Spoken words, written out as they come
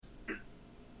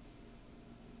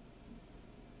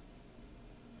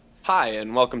Hi,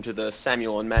 and welcome to the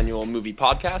Samuel and Manuel Movie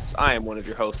Podcasts. I am one of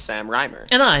your hosts, Sam Reimer.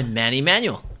 And I'm Manny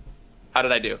Manuel. How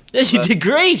did I do? You did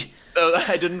great!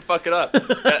 I didn't fuck it up.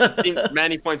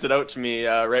 Manny pointed out to me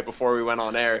right before we went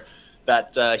on air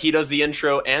that he does the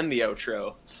intro and the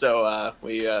outro. So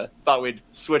we thought we'd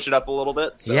switch it up a little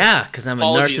bit. So yeah, because I'm a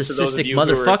narcissistic to those of you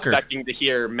motherfucker. Who were expecting to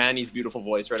hear Manny's beautiful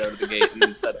voice right out of the gate and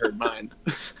instead heard mine.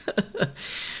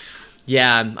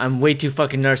 Yeah, I'm way too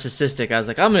fucking narcissistic. I was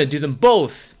like, I'm gonna do them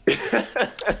both.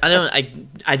 I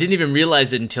didn't even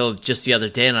realize it until just the other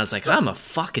day, and I was like, I'm a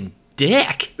fucking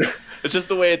dick. It's just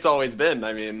the way it's always been.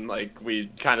 I mean, like,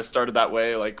 we kind of started that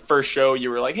way. Like, first show,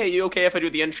 you were like, hey, you okay if I do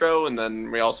the intro? And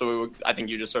then I think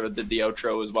you just sort of did the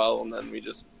outro as well, and then we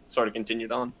just sort of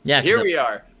continued on. Yeah. Here we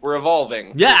are. We're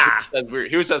evolving. Yeah.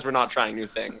 Who says we're not trying new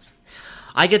things?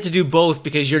 I get to do both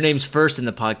because your name's first in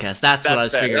the podcast. That's what I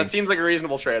was fair. figuring. That seems like a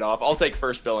reasonable trade-off. I'll take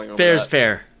first billing over Fair's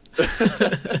that.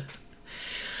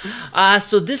 fair.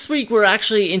 So this week we're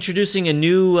actually introducing a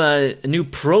new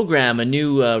program, a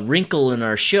new wrinkle in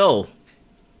our show.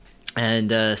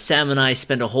 And Sam and I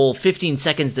spent a whole 15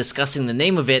 seconds discussing the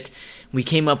name of it. We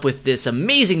came up with this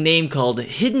amazing name called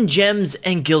Hidden Gems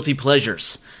and Guilty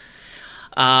Pleasures.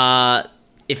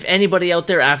 If anybody out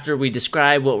there, after we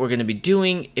describe what we're going to be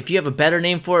doing, if you have a better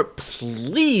name for it,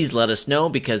 please let us know,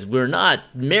 because we're not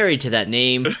married to that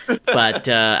name. But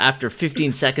after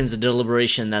 15 seconds of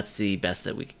deliberation, that's the best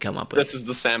that we could come up with. This is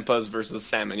the Sampas versus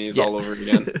Salmonies all over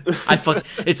again.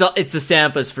 It's the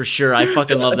Sampas for sure. I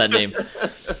fucking love that name.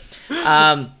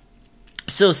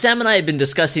 So Sam and I have been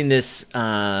discussing this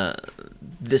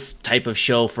type of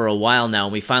show for a while now,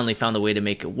 and we finally found a way to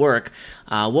make it work.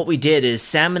 What we did is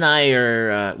Sam and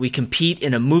I we compete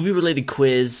in a movie-related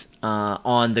quiz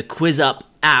on the Quiz Up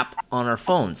app on our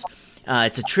phones.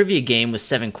 It's a trivia game with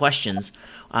 7 questions,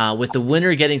 with the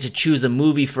winner getting to choose a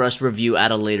movie for us to review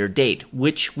at a later date,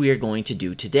 which we are going to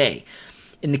do today.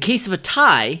 In the case of a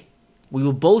tie, we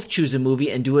will both choose a movie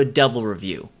and do a double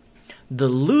review. The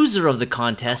loser of the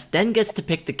contest then gets to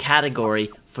pick the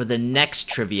category for the next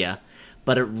trivia,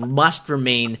 but it must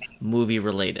remain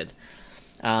movie-related.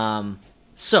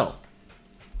 So,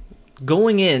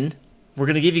 going in, we're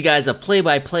going to give you guys a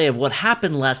play-by-play of what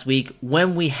happened last week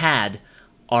when we had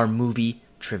our movie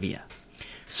trivia.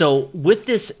 So, with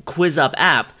this Quiz Up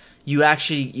app, you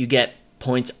get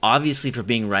points, obviously, for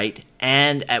being right,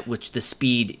 and at which the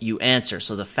speed you answer.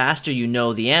 So, the faster you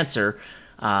know the answer,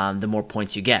 the more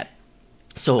points you get.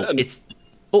 So, it's...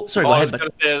 Oh, sorry, go ahead.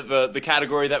 The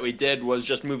category that we did was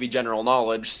just movie general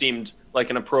knowledge. Seemed like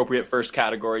an appropriate first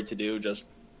category to do, just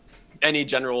any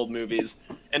general old movies.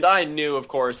 And I knew, of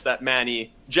course, that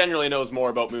Manny generally knows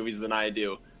more about movies than I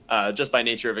do, just by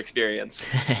nature of experience.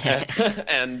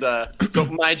 And so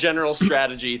my general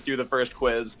strategy through the first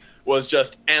quiz was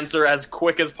just answer as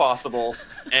quick as possible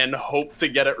and hope to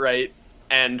get it right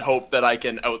and hope that I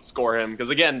can outscore him.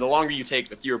 Because, again, the longer you take,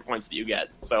 the fewer points that you get.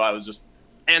 So I was just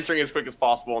answering as quick as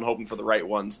possible and hoping for the right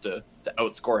ones to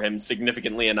outscore him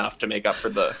significantly enough to make up for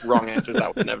the wrong answers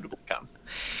that would inevitably come.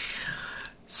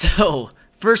 So,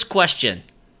 first question.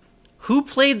 Who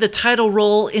played the title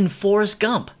role in Forrest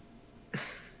Gump?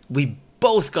 We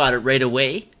both got it right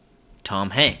away. Tom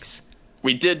Hanks.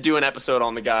 We did do an episode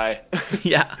on the guy.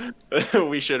 Yeah.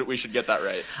 we should get that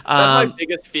right. That's my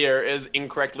biggest fear, is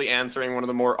incorrectly answering one of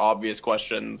the more obvious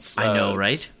questions. I know,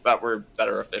 right? That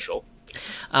are official.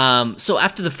 So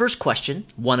after the first question,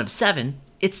 1 of 7,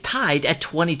 it's tied at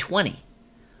 2020.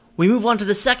 We move on to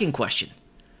the second question.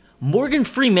 Morgan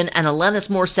Freeman and Alanis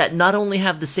Morissette not only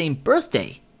have the same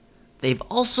birthday, they've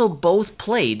also both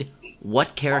played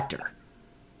what character?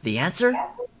 The answer?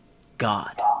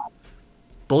 God.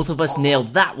 Both of us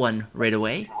nailed that one right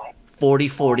away.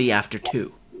 40-40 after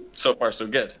 2. So far, so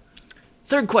good.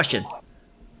 Third question.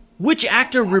 Which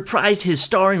actor reprised his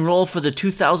starring role for the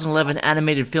 2011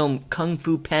 animated film Kung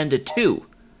Fu Panda 2?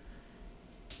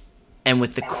 And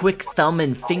with the quick thumb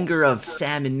and finger of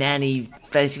Sam and Manny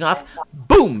facing off,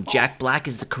 boom! Jack Black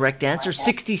is the correct answer.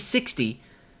 60-60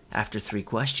 after 3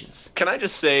 questions. Can I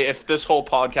just say, if this whole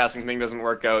podcasting thing doesn't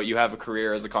work out, you have a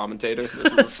career as a commentator.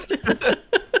 This is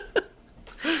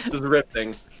this is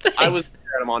ripping. Thanks.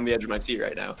 I'm on the edge of my seat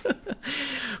right now.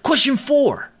 Question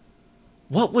 4.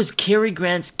 What was Cary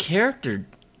Grant's character,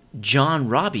 John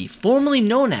Robbie, formerly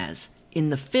known as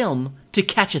in the film To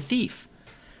Catch a Thief?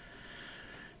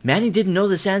 Manny didn't know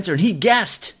this answer, and he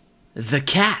guessed the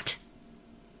cat.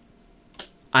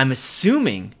 I'm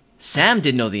assuming Sam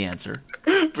didn't know the answer.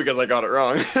 Because I got it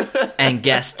wrong. And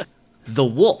guessed the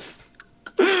wolf.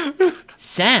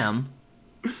 Sam...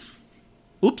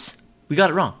 Oops, we got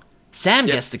it wrong. Sam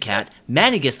guessed the cat,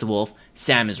 Manny guessed the wolf,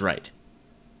 Sam is right.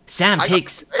 Sam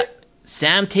takes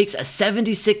Sam takes a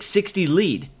 76-60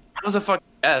 lead. That was a fucking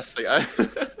guess.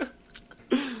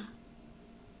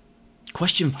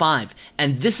 Question 5,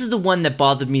 and this is the one that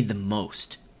bothered me the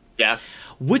most. Yeah.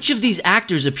 Which of these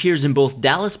actors appears in both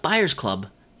Dallas Buyers Club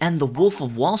and The Wolf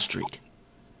of Wall Street?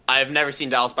 I have never seen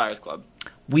Dallas Buyers Club.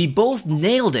 We both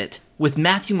nailed it with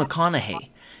Matthew McConaughey.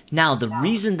 Now, the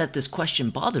reason that this question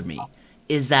bothered me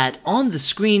is that on the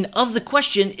screen of the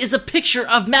question is a picture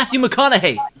of Matthew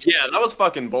McConaughey. Yeah, that was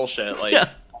fucking bullshit. Like, Yeah.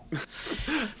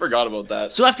 forgot about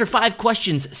that. So after 5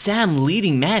 questions, Sam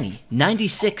leading Manny,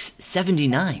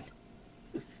 96-79.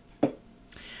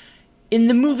 In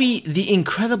the movie The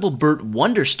Incredible Burt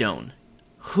Wonderstone,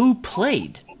 who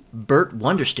played Burt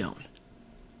Wonderstone?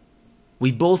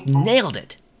 We both nailed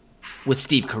it with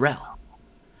Steve Carell.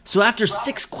 So after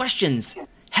 6 questions,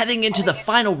 heading into the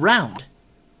final round,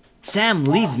 Sam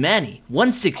leads Manny,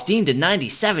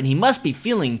 116-97. He must be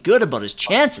feeling good about his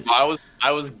chances.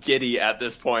 I was giddy at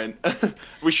this point.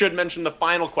 We should mention the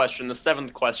final question, the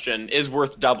 7th question, is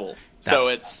worth double. So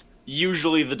it's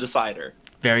usually the decider.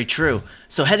 Very true.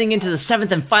 So heading into the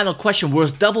 7th and final question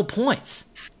worth double points.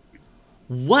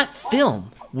 What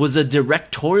film was a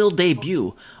directorial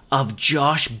debut of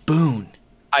Josh Boone?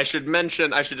 I should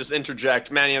just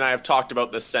interject, Manny and I have talked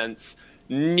about this since.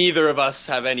 Neither of us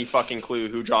have any fucking clue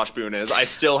who Josh Boone is. I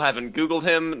still haven't Googled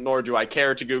him, nor do I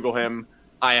care to Google him.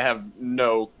 I have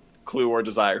no clue or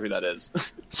desire who that is.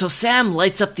 So Sam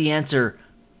lights up the answer,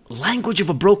 Language of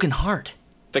a Broken Heart.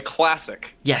 The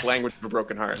classic. Yes. Language of a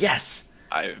Broken Heart. Yes.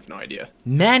 I have no idea.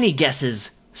 Manny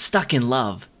guesses Stuck in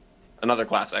Love. Another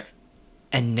classic.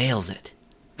 And nails it.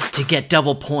 To get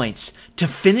double points. To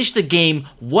finish the game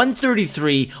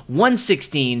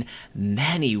 133-116,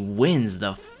 Manny wins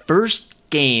the first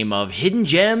game of Hidden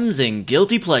Gems and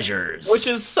Guilty Pleasures. Which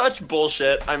is such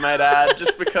bullshit, I might add,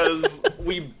 just because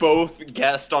we both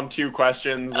guessed on 2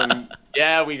 questions, and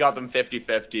yeah, we got them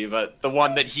 50-50, but the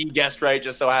one that he guessed right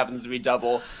just so happens to be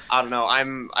double. I don't know,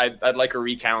 I'd like a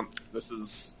recount.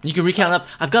 You can recount up.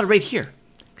 I've got it right here.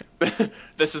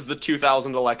 This is the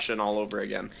 2000 election all over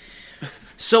again.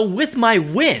 So with my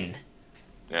win,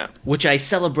 yeah, which I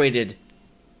celebrated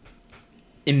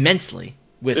immensely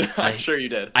with... I'm sure you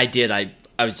did. I did. I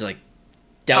was like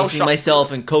dousing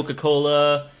myself in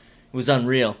Coca-Cola. It was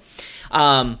unreal.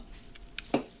 I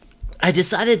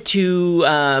decided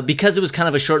to, because it was kind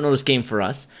of a short notice game for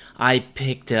us, I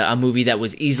picked a movie that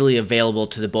was easily available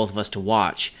to the both of us to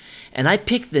watch. And I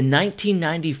picked the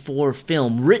 1994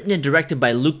 film written and directed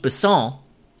by Luc Besson,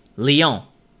 Leon,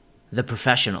 The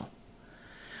Professional.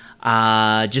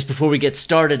 Just before we get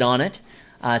started on it,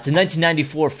 it's a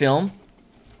 1994 film.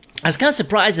 I was kind of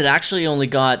surprised it actually only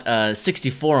got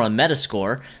 64 on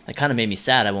Metascore. That kind of made me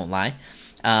sad, I won't lie.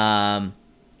 And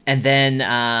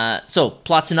then, so,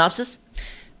 plot synopsis.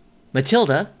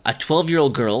 Matilda, a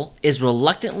 12-year-old girl, is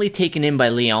reluctantly taken in by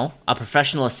Leon, a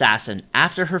professional assassin,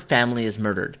 after her family is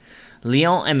murdered.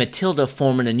 Leon and Matilda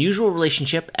form an unusual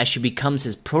relationship as she becomes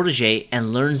his protege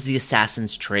and learns the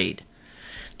assassin's trade.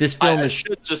 This film I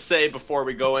should just say before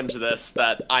we go into this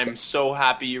that I'm so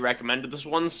happy you recommended this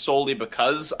one solely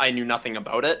because I knew nothing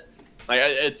about it. Like,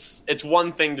 it's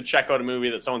one thing to check out a movie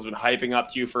that someone's been hyping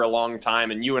up to you for a long time,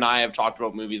 and you and I have talked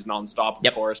about movies nonstop,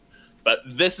 of course. But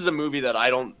this is a movie that I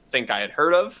don't think I had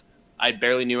heard of. I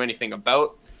barely knew anything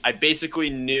about. I basically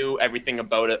knew everything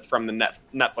about it from the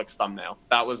Netflix thumbnail.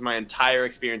 That was my entire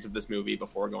experience of this movie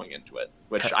before going into it,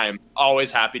 which I am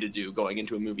always happy to do, going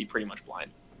into a movie pretty much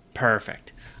blind.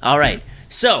 Perfect. All right.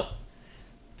 So,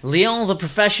 Leon the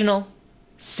Professional,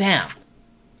 Sam,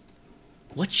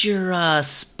 what's your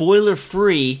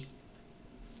spoiler-free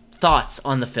thoughts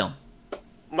on the film?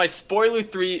 My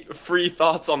spoiler-free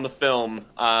thoughts on the film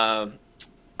are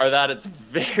that it's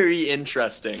very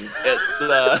interesting. It's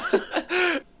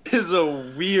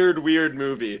a weird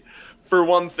movie. For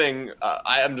one thing,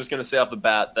 I am just going to say off the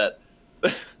bat that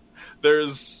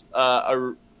there's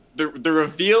the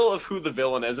reveal of who the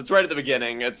villain is. It's right at the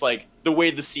beginning. It's like the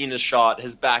way the scene is shot.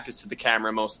 His back is to the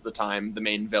camera most of the time, the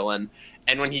main villain.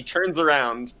 And when he turns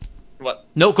around... What?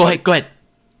 No, go ahead.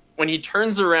 When he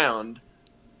turns around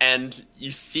and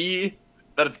you see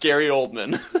that it's Gary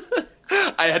Oldman...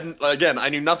 I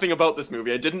knew nothing about this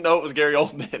movie. I didn't know it was Gary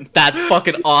Oldman. That's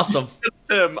fucking awesome.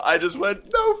 Him. I just went,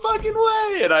 no fucking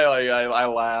way! And I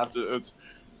laughed. It's...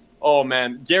 Oh,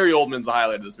 man. Gary Oldman's the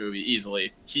highlight of this movie,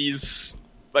 easily. He's...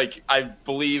 Like, I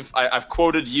believe I've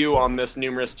quoted you on this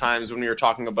numerous times when we were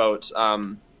talking about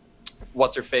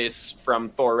what's-her-face from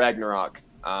Thor Ragnarok.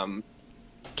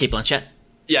 Cate Blanchett?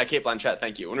 Yeah, Cate Blanchett,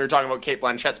 thank you. When we were talking about Cate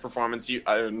Blanchett's performance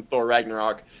in Thor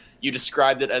Ragnarok, you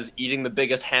described it as eating the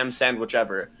biggest ham sandwich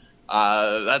ever.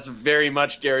 That's very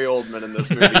much Gary Oldman in this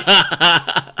movie.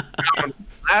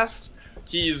 Last,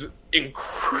 he's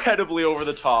incredibly over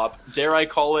the top. Dare I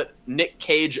call it Nick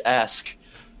Cage-esque?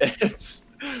 It's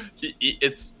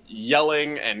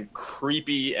yelling and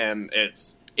creepy, and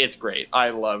it's great. I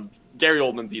love Gary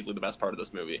Oldman's easily the best part of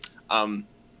this movie.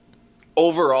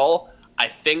 Overall, I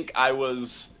think I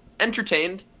was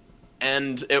entertained,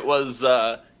 and it was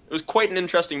quite an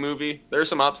interesting movie. There's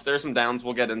some ups, there's some downs.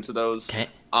 We'll get into those. Okay.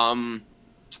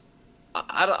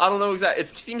 I don't know exactly. It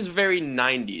seems very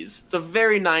 90s. It's a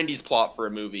very 90s plot for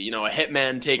a movie. You know, a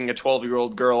hitman taking a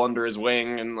 12-year-old girl under his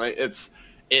wing, and like it's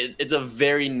a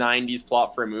very 90s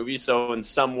plot for a movie. So in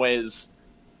some ways,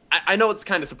 I know it's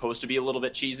kind of supposed to be a little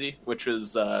bit cheesy, which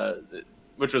was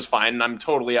fine. And I'm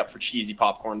totally up for cheesy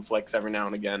popcorn flicks every now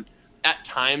and again. At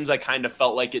times, I kind of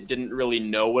felt like it didn't really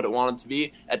know what it wanted to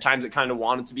be. At times, it kind of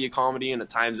wanted to be a comedy, and at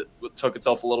times, it took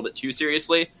itself a little bit too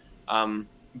seriously.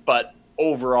 But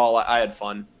overall, I had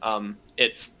fun.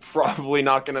 It's probably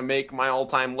not going to make my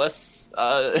all-time lists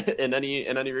in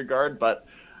any regard, but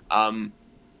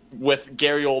with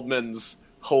Gary Oldman's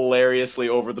hilariously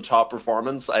over-the-top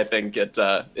performance, I think it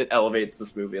elevates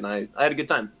this movie, and I had a good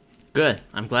time. Good.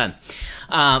 I'm glad.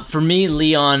 For me,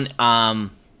 Leon,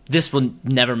 this will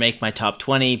never make my top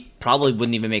 20, probably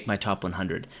wouldn't even make my top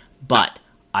 100, but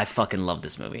I fucking love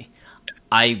this movie.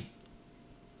 I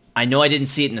know I didn't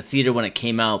see it in the theater when it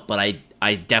came out, but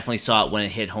I definitely saw it when it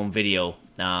hit home video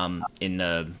in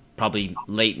the probably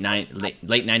late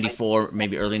 94,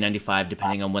 maybe early 95,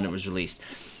 depending on when it was released.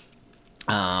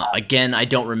 Again, I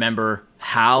don't remember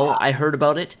how I heard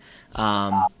about it,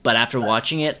 but after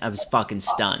watching it, I was fucking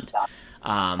stunned.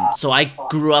 So I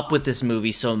grew up with this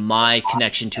movie, so my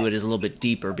connection to it is a little bit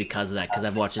deeper because of that, because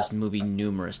I've watched this movie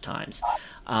numerous times.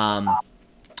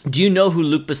 Do you know who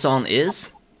Luc Besson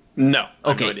is? No. I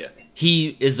have okay. No idea.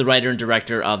 He is the writer and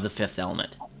director of The Fifth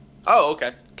Element. Oh,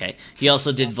 okay. Okay. He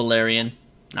also did Valerian.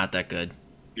 Not that good.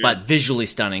 But visually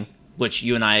stunning, which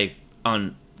you and I,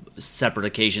 on separate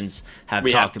occasions, have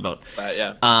talked about.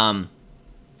 Yeah.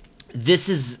 This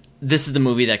is the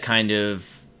movie that kind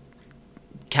of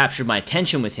captured my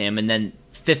attention with him, and then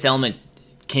Fifth Element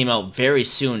came out very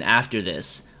soon after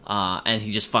this, and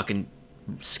he just fucking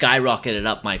skyrocketed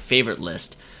up my favorite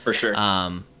list. For sure.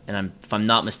 And if I'm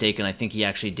not mistaken, I think he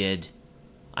actually did,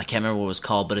 I can't remember what it was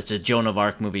called, but it's a Joan of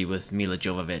Arc movie with Mila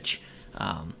Jovovich.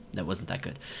 That wasn't that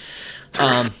good.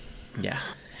 Yeah.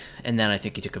 And then I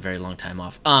think he took a very long time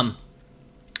off.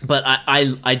 But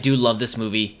I do love this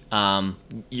movie. In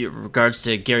regards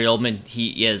to Gary Oldman,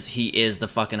 he is the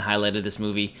fucking highlight of this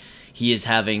movie. He is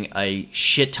having a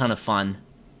shit ton of fun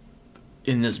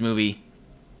in this movie.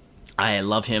 I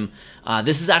love him.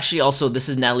 This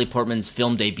is Natalie Portman's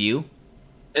film debut.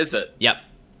 Is it? Yep.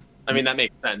 I mean, that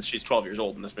makes sense. She's 12 years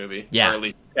old in this movie. Yeah. Or at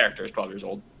least the character is 12 years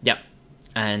old. Yep.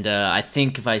 And I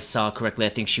think if I saw correctly, I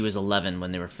think she was 11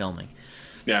 when they were filming.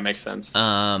 Yeah, it makes sense.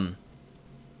 And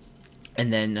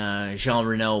then Jean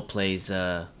Reno plays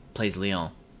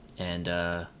Leon,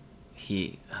 and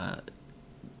he's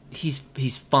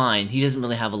fine. He doesn't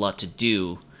really have a lot to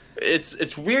do.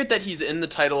 It's weird that he's in the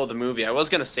title of the movie. I was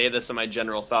going to say this in my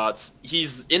general thoughts.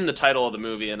 He's in the title of the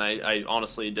movie, and I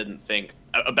honestly didn't think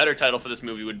a better title for this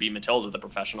movie would be Matilda the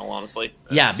Professional, honestly.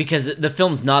 Yeah, because the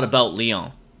film's not about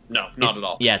Leon. No, not at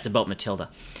all. Yeah, it's about Matilda.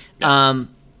 Yeah.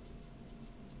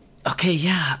 Okay,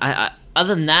 yeah. I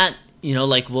other than that,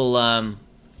 like we'll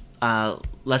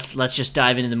let's just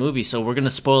dive into the movie. So we're gonna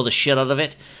spoil the shit out of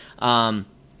it.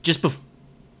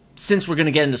 Since we're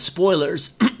gonna get into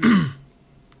spoilers,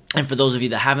 and for those of you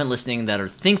that haven't listening that are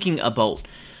thinking about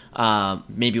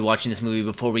maybe watching this movie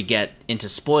before we get into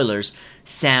spoilers,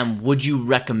 Sam, would you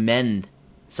recommend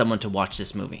someone to watch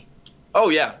this movie? Oh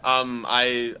yeah.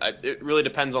 It really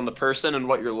depends on the person and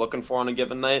what you're looking for on a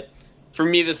given night. For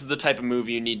me, this is the type of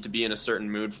movie you need to be in a certain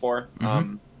mood for.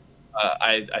 Mm-hmm.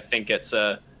 I think it's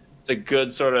a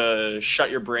good sort of shut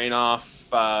your brain off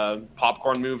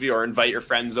popcorn movie, or invite your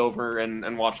friends over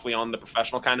and watch Leon the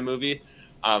Professional kind of movie.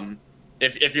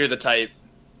 If you're the type,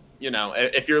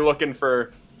 if you're looking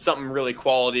for something really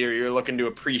quality, or you're looking to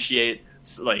appreciate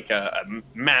like a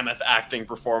mammoth acting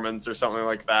performance or something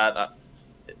like that,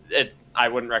 I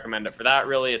wouldn't recommend it for that.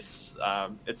 Really, it's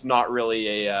not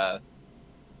really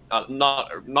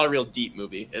not a real deep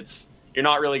movie. You're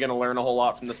not really going to learn a whole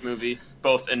lot from this movie,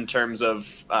 both in terms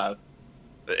of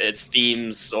its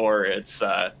themes or its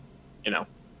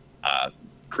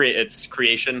its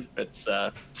creation, its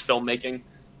filmmaking.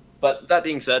 But that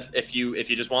being said, if you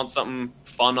just want something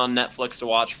fun on Netflix to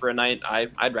watch for a night,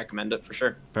 I'd recommend it for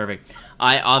sure. Perfect.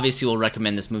 I obviously will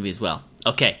recommend this movie as well.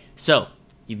 Okay, so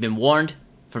you've been warned.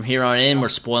 From here on in, we're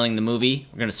spoiling the movie.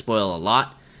 We're going to spoil a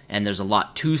lot, and there's a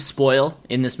lot to spoil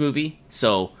in this movie.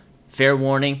 So, fair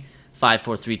warning, 5,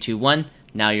 4, 3, 2, 1.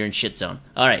 Now you're in shit zone.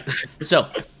 All right. So,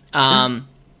 I'm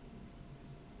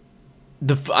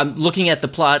looking at the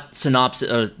plot synopsis,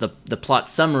 or the plot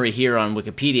summary here on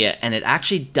Wikipedia, and it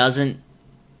actually doesn't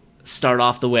start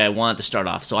off the way I want it to start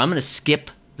off. So I'm going to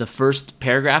skip the first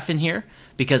paragraph in here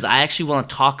because I actually want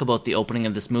to talk about the opening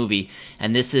of this movie,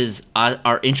 and this is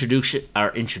our introduction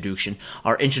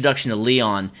to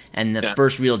Leon and the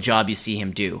first real job you see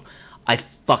him do. I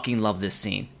fucking love this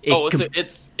scene.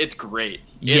 It's great.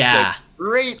 It's a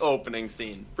great opening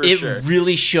scene for sure. It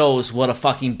really shows what a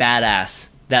fucking badass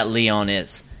that Leon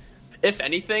is. If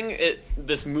anything,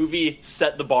 this movie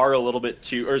set the bar a little bit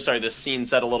too, or sorry, this scene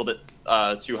set a little bit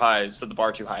too high, set the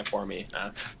bar too high for me.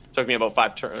 Took me about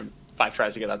five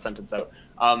tries to get that sentence out.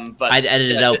 But I'd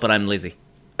edit it out, but I'm lazy.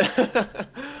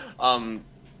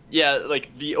 Yeah,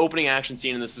 like the opening action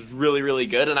scene in this is really, really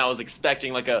good, and I was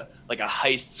expecting like a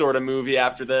heist sort of movie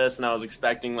after this, and I was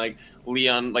expecting like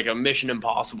Leon, like a Mission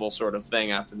Impossible sort of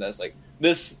thing after this. Like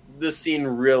this scene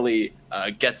really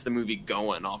gets the movie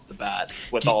going off the bat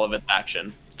with all of its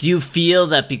action. Do you feel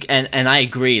that? And I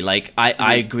agree. Like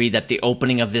I agree that the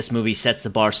opening of this movie sets the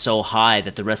bar so high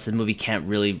that the rest of the movie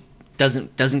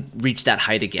doesn't reach that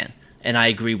height again. And I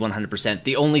agree 100%.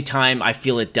 The only time I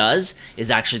feel it does is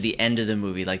actually the end of the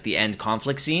movie, like the end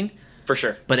conflict scene. For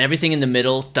sure. But everything in the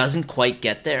middle doesn't quite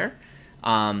get there.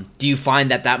 Do you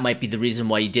find that might be the reason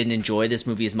why you didn't enjoy this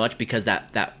movie as much? Because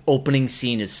that opening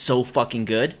scene is so fucking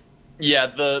good? Yeah,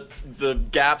 the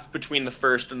gap between the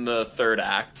first and the third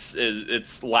acts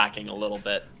it's lacking a little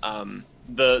bit.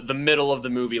 The middle of the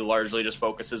movie largely just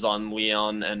focuses on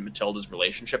Leon and Matilda's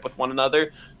relationship with one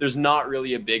another. There's not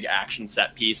really a big action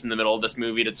set piece in the middle of this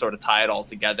movie to sort of tie it all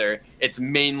together. It's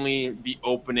mainly the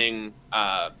opening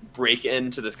break-in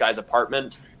to this guy's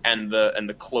apartment and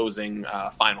the closing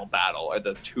final battle are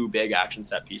the two big action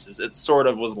set pieces. It sort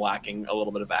of was lacking a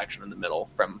little bit of action in the middle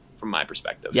from my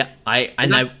perspective. Yeah,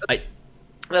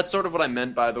 that's sort of what I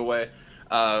meant, by the way,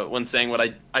 when saying what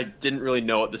I didn't really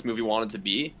know what this movie wanted to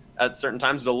be. At certain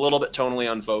times is a little bit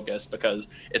tonally unfocused because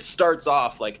it starts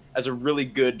off like as a really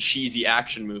good cheesy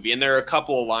action movie, and there are a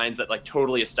couple of lines that like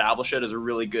totally establish it as a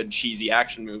really good cheesy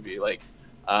action movie, like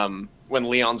when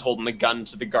Leon's holding the gun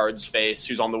to the guard's face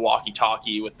who's on the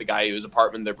walkie-talkie with the guy whose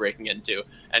apartment they're breaking into,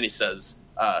 and he says,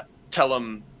 tell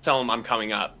him I'm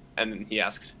coming up, and then he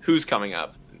asks, who's coming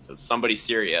up? And he says, somebody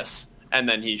serious. And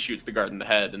then he shoots the guard in the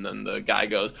head, and then the guy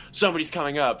goes, somebody's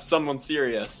coming up, someone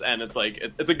serious. And it's like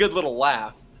it's a good little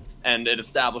laugh. And it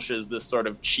establishes this sort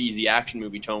of cheesy action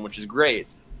movie tone, which is great.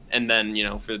 And then,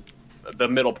 for the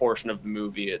middle portion of the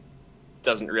movie, it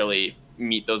doesn't really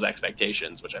meet those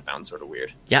expectations, which I found sort of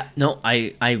weird. Yeah, no,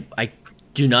 I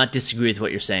do not disagree with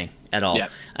what you're saying at all.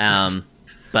 Yeah.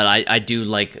 But I do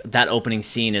like that opening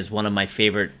scene is one of my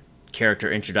favorite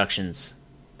character introductions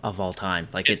of all time.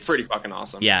 Like it's pretty fucking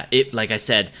awesome. Yeah, like I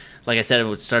said,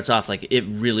 it starts off like it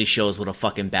really shows what a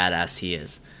fucking badass he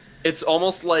is. It's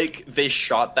almost like they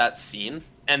shot that scene,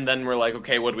 and then we're like,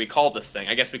 okay, what do we call this thing?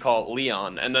 I guess we call it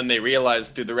Leon. And then they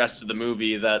realized through the rest of the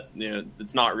movie that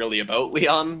it's not really about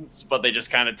Leon, but they just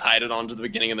kind of tied it on to the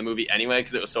beginning of the movie anyway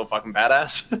because it was so fucking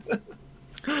badass.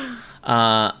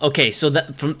 Okay,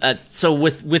 so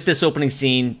with this opening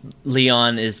scene,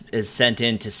 Leon is sent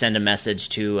in to send a message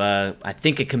to I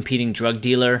think a competing drug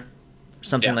dealer.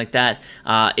 Something like that.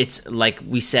 It's like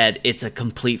we said, it's a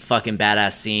complete fucking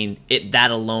badass scene.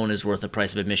 That alone is worth the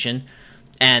price of admission,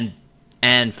 and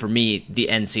for me,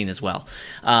 the end scene as well.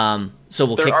 So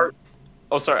we'll. I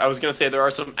was gonna say there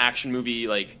are some action movie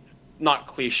like not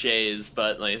cliches,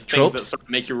 but like things tropes that sort of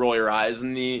make you roll your eyes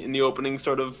in the opening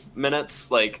sort of minutes,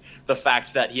 like the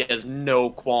fact that he has no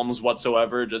qualms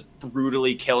whatsoever, just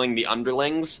brutally killing the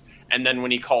underlings. And then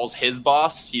when he calls his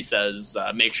boss, he says,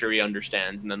 make sure he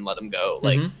understands and then let him go.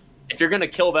 Like, if you're going to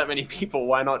kill that many people,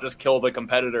 why not just kill the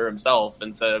competitor himself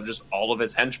instead of just all of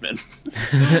his henchmen?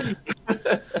 You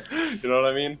know what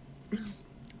I mean?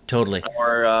 Totally.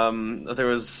 Or there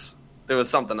was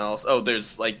something else. Oh,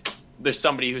 there's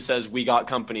somebody who says, we got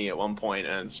company at one point,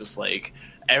 and it's just like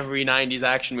every 90s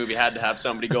action movie had to have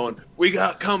somebody going, we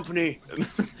got company.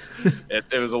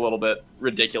 It was a little bit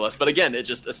ridiculous, but again, it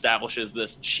just establishes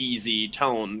this cheesy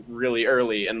tone really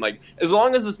early, and like as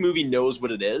long as this movie knows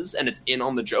what it is and it's in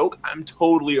on the joke, I'm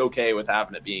totally okay with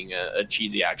having it being a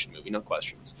cheesy action movie, no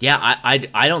questions. Yeah,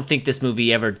 I don't think this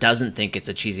movie ever doesn't think it's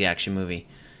a cheesy action movie.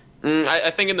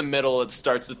 I think in the middle it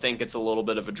starts to think it's a little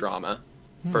bit of a drama,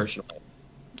 personally,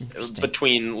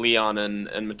 between Leon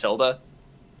and Matilda.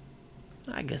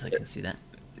 I guess I can see that.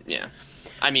 Yeah.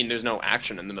 I mean, there's no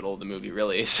action in the middle of the movie,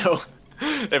 really, so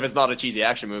if it's not a cheesy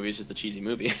action movie, it's just a cheesy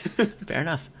movie. Fair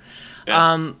enough.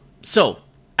 Yeah. So,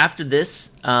 after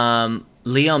this,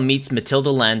 Leon meets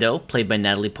Matilda Lando, played by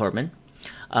Natalie Portman,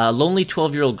 a lonely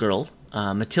 12-year-old girl.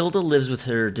 Matilda lives with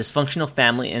her dysfunctional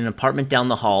family in an apartment down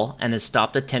the hall and has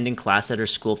stopped attending class at her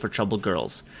school for troubled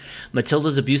girls.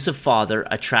 Matilda's abusive father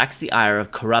attracts the ire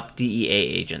of corrupt DEA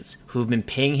agents who have been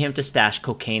paying him to stash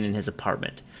cocaine in his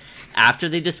apartment. After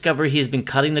they discover he has been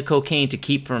cutting the cocaine to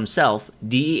keep for himself,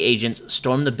 DEA agents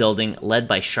storm the building, led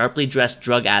by sharply dressed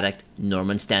drug addict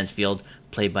Norman Stansfield,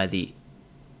 played by the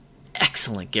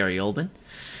excellent Gary Oldman.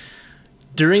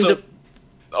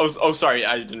 Sorry,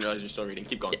 I didn't realize you're still reading.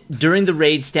 Keep going. During the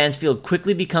raid, Stansfield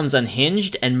quickly becomes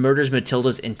unhinged and murders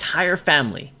Matilda's entire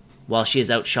family while she is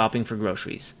out shopping for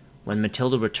groceries. When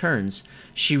Matilda returns,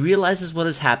 she realizes what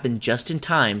has happened just in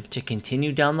time to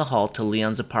continue down the hall to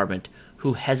Leon's apartment,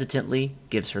 who hesitantly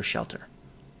gives her shelter.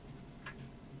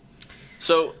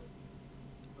 So,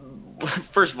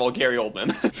 first of all, Gary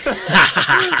Oldman.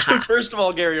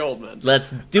 Let's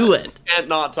do it. Can't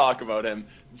not talk about him.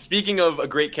 Speaking of a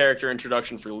great character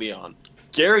introduction for Leon,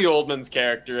 Gary Oldman's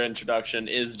character introduction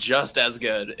is just as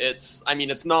good. It's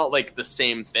not like the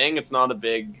same thing. It's not a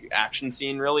big action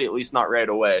scene, really, at least not right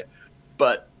away.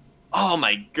 But, oh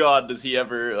my god, does he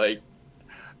ever,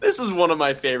 this is one of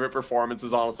my favorite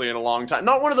performances, honestly, in a long time.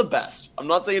 Not one of the best. I'm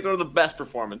not saying it's one of the best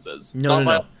performances.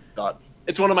 No. God.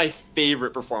 It's one of my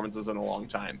favorite performances in a long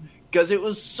time. Because it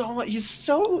was he's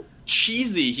so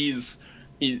cheesy. He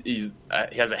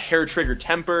has a hair trigger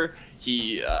temper.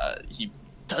 He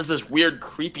does this weird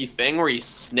creepy thing where he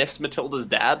sniffs Matilda's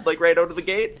dad right out of the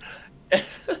gate.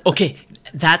 Okay,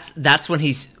 that's when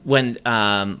if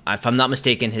I'm not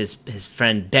mistaken, his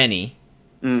friend Benny,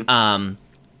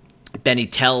 Benny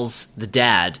tells the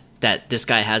dad that this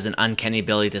guy has an uncanny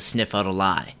ability to sniff out a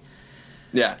lie.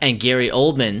 Yeah, and Gary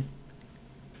Oldman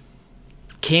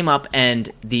came up,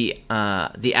 and the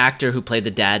actor who played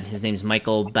the dad, his name's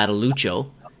Michael Badaluccio,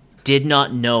 did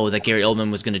not know that Gary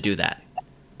Oldman was going to do that.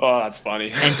 Oh, that's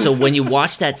funny. And so when you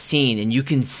watch that scene, and you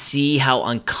can see how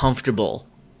uncomfortable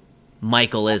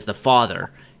Michael is, the father,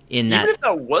 in that. Even if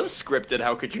that was scripted,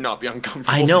 how could you not be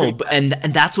uncomfortable? I know, and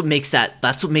that's what makes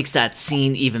that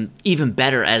scene even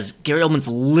better. As Gary Oldman's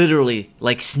literally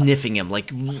sniffing him,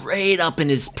 right up in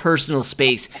his personal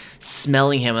space,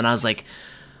 smelling him, and I was like,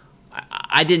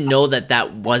 I didn't know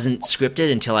that wasn't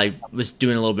scripted until I was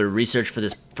doing a little bit of research for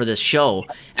this show,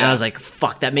 and I was like,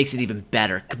 "Fuck, that makes it even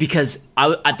better." Because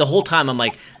the whole time I'm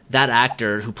like, that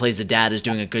actor who plays the dad is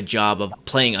doing a good job of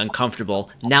playing uncomfortable.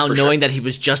 Now knowing that he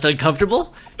was just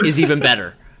uncomfortable is even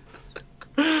better.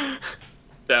 It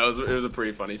was a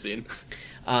pretty funny scene.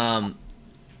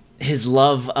 His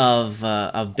love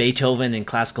of Beethoven and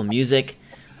classical music.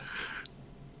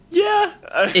 Yeah,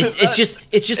 it's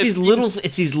just these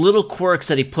little quirks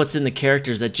that he puts in the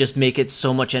characters that just make it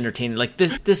so much entertaining.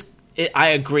 I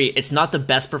agree. It's not the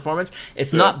best performance.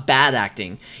 It's not bad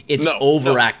acting. It's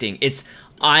overacting.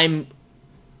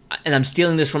 I'm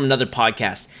stealing this from another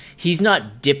podcast. He's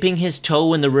not dipping his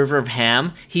toe in the river of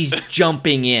ham. He's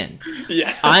jumping in.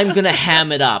 Yeah. I'm going to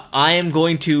ham it up. I'm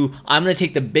going to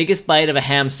take the biggest bite of a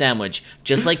ham sandwich,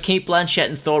 just like Cate Blanchett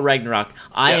in Thor Ragnarok.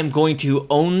 I am going to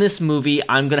own this movie.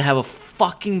 I'm going to have a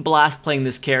fucking blast playing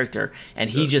this character, and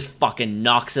he just fucking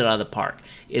knocks it out of the park.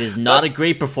 It is not a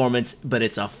great performance, but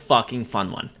it's a fucking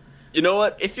fun one. You know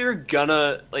what? If you're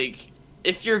gonna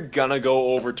go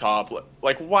over top,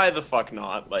 why the fuck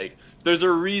not? There's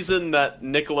a reason that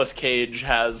Nicolas Cage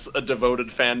has a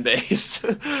devoted fan base.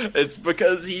 It's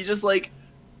because he just,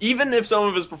 even if some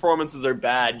of his performances are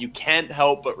bad, you can't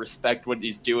help but respect what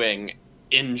he's doing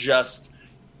in just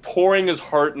pouring his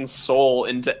heart and soul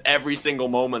into every single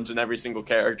moment and every single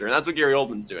character. And that's what Gary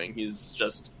Oldman's doing. He's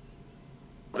just...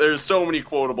 There's so many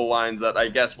quotable lines that I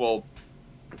guess we'll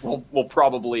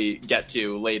probably get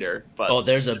to later. But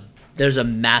there's a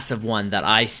massive one that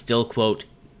I still quote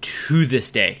to this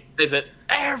day. Is it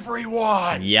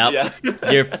everyone? Yep.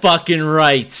 Yeah. You're fucking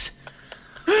right.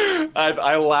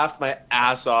 I laughed my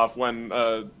ass off when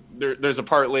there's a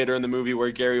part later in the movie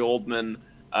where Gary Oldman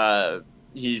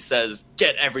he says,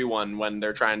 "Get everyone," when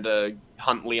they're trying to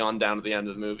hunt Leon down at the end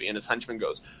of the movie, and his henchman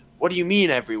goes, "What do you mean,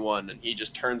 everyone?" And he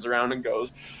just turns around and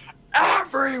goes,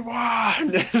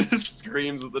 "Everyone!" and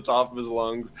screams at the top of his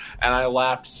lungs, and I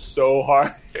laughed so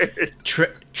hard.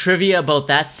 Trivia about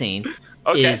that scene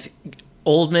is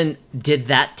Oldman did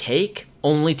that take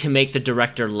only to make the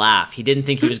director laugh. He didn't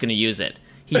think he was going to use it.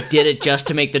 He did it just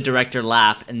to make the director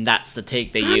laugh, and that's the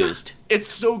take they used. It's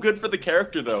so good for the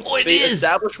character, though. Oh, they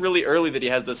establish really early that he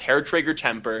has this hair trigger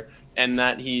temper, and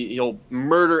that he'll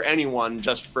murder anyone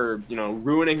just for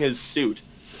ruining his suit,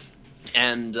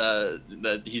 and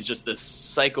that he's just this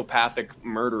psychopathic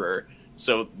murderer.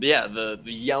 So yeah, the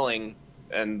yelling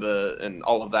and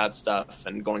all of that stuff,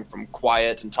 and going from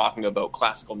quiet and talking about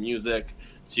classical music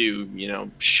to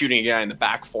shooting a guy in the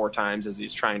back 4 times as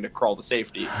he's trying to crawl to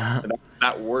safety.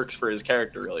 That works for his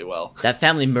character really well. That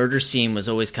family murder scene was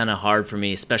always kind of hard for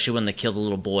me, especially when they killed the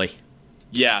little boy.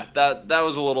 Yeah, that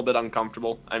was a little bit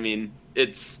uncomfortable. I mean,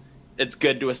 it's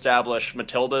good to establish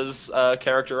Matilda's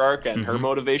character arc and her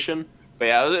motivation, but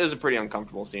yeah, it was a pretty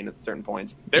uncomfortable scene at certain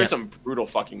points. There's some brutal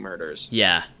fucking murders.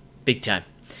 Yeah, big time.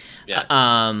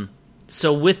 Yeah.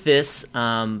 So with this,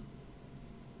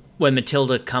 when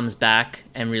Matilda comes back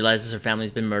and realizes her family's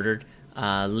been murdered,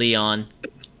 Leon,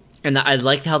 and I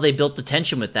liked how they built the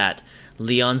tension with that.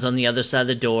 Leon's on the other side of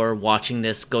the door watching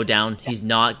this go down. He's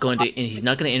not going to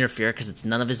interfere because it's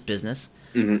none of his business.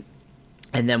 Mm-hmm.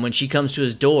 And then when she comes to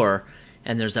his door,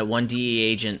 and there's that one DEA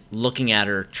agent looking at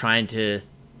her, trying to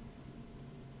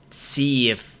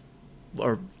see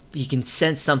or he can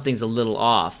sense something's a little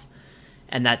off,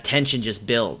 and that tension just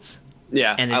builds.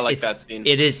 Yeah, and I like that scene.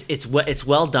 It's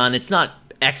well done. It's not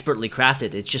expertly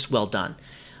crafted. It's just well done.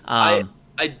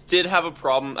 I did have a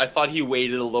problem. I thought he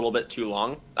waited a little bit too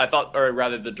long. Or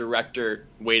rather, the director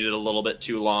waited a little bit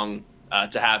too long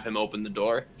to have him open the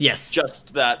door. Yes.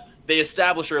 Just that they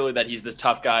established early that he's this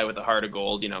tough guy with a heart of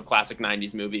gold, classic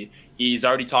 90s movie. He's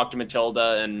already talked to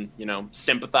Matilda and,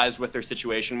 sympathized with her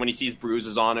situation. When he sees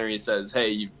bruises on her, he says, hey,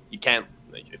 you can't,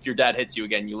 if your dad hits you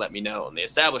again, you let me know. And they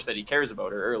established that he cares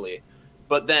about her early.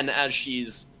 But then as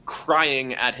she's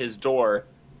crying at his door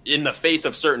in the face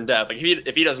of certain death, like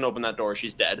if he doesn't open that door,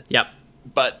 she's dead. Yep.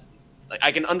 But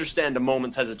I can understand a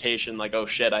moment's hesitation, like, oh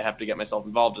shit, I have to get myself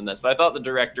involved in this. But I thought the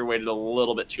director waited a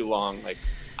little bit too long. Like,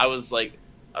 I was like,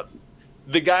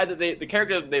 the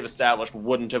character that they've established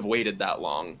wouldn't have waited that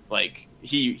long. Like,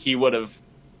 he would have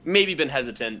maybe been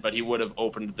hesitant, but he would have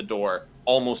opened the door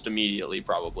almost immediately,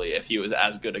 probably, if he was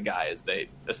as good a guy as they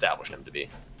established him to be. You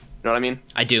know what I mean?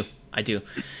 I do.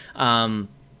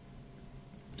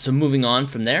 So moving on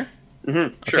from there.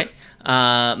 Mm-hmm, sure. Okay.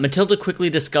 Matilda quickly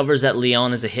discovers that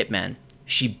Leon is a hitman.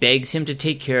 She begs him to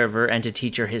take care of her and to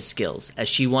teach her his skills, as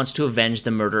she wants to avenge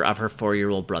the murder of her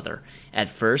 4-year-old brother. At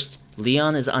first,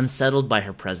 Leon is unsettled by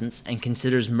her presence and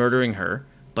considers murdering her,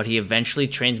 but he eventually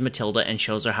trains Matilda and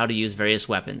shows her how to use various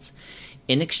weapons.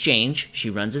 In exchange, she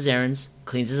runs his errands,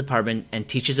 cleans his apartment, and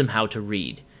teaches him how to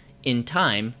read. In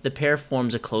time, the pair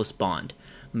forms a close bond.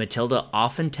 Matilda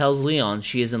often tells Leon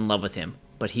she is in love with him,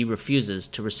 but he refuses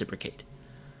to reciprocate.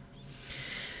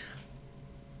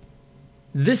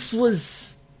 This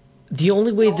was... The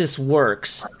only way this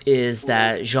works is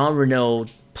that Jean Reno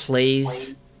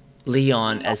plays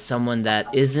Leon as someone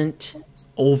that isn't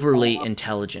overly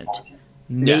intelligent.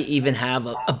 May even have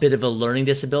a bit of a learning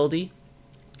disability.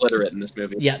 Literate in this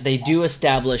movie. Yeah, they do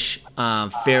establish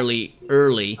fairly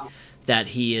early that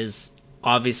he is...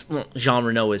 Jean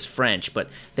Reno is French, but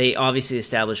they obviously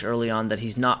establish early on that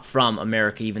he's not from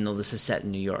America, even though this is set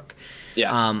in New York.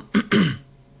 Yeah.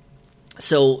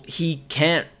 So he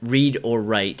can't read or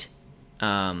write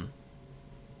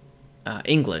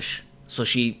English, so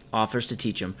she offers to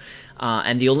teach him.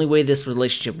 And the only way this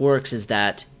relationship works is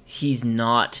that he's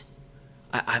not...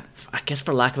 I guess,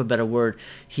 for lack of a better word,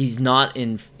 he's not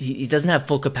in... He doesn't have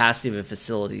full capacity of his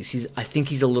facilities. I think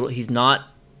he's a little... He's not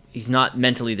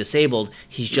mentally disabled.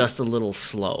 He's just a little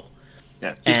slow.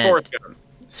 Yeah, he's Forrest Gump.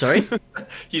 Sorry?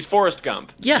 He's Forrest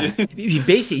Gump. Yeah, he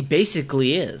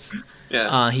basically is.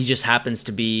 Yeah. He just happens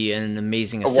to be an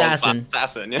amazing assassin,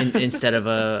 yeah. instead of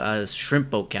a shrimp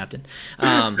boat captain.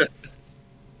 And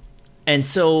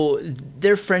so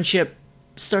their friendship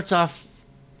starts off...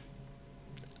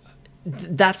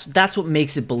 That's what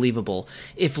makes it believable.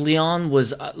 If Leon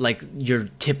was like your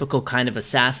typical kind of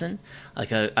assassin,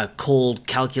 like a cold,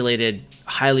 calculated,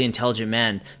 highly intelligent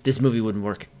man, this movie wouldn't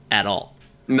work at all.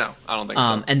 No, I don't think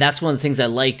so. And that's one of the things I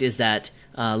liked is that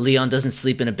Leon doesn't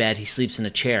sleep in a bed; he sleeps in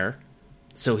a chair,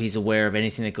 so he's aware of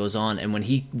anything that goes on. And when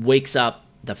he wakes up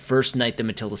the first night that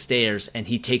Matilda stays, and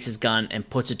he takes his gun and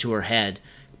puts it to her head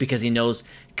because he knows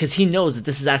that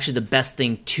this is actually the best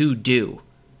thing to do.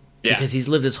 Yeah. Because he's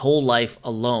lived his whole life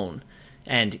alone,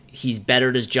 and he's better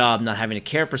at his job not having to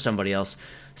care for somebody else.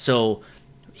 So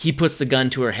he puts the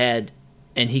gun to her head,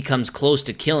 and he comes close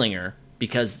to killing her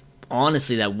because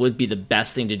honestly, that would be the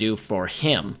best thing to do for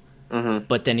him. Mm-hmm.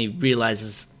 But then he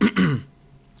realizes,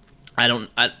 I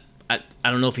don't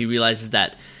know if he realizes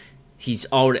that he's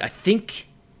already. I think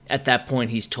at that point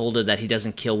he's told her that he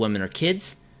doesn't kill women or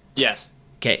kids. Yes.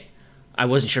 Okay. I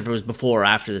wasn't sure if it was before or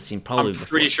after the scene. Probably before. I'm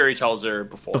pretty sure he tells her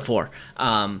before. Before.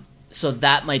 So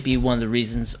that might be one of the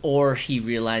reasons. Or he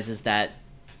realizes that,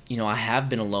 I have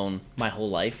been alone my whole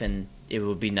life, and it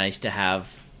would be nice to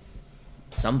have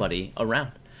somebody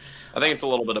around. I think it's a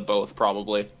little bit of both,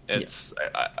 probably.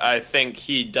 I think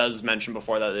he does mention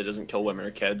before that it doesn't kill women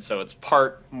or kids, so it's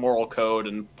part moral code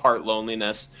and part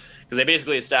loneliness. Because they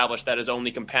basically established that his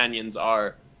only companions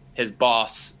are his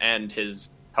boss and his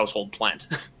household plant.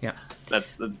 Yeah.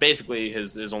 That's basically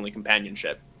his only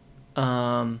companionship.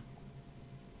 I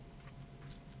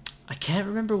can't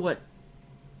remember what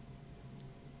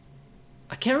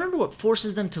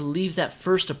forces them to leave that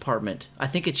first apartment. I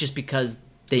think it's just because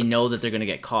they know that they're going to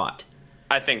get caught.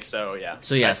 I think so, yeah.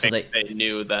 So yeah, they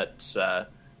knew that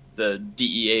the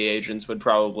DEA agents would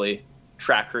probably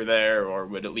track her there, or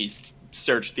would at least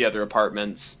search the other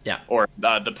apartments. Yeah. Or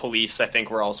the police, I think,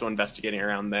 were also investigating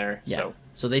around there. Yeah.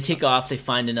 So they take off. They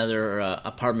find another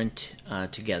apartment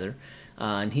together,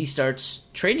 and he starts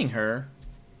training her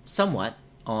somewhat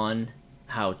on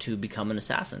how to become an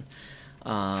assassin.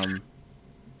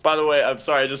 By the way, I'm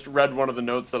sorry, I just read one of the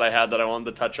notes that I had that I wanted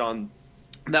to touch on.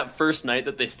 That first night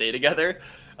that they stay together,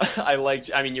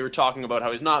 you were talking about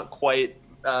how he's not quite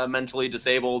mentally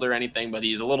disabled or anything, but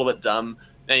he's a little bit dumb.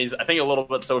 And he's, I think, a little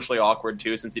bit socially awkward,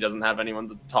 too, since he doesn't have anyone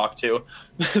to talk to.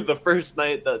 The first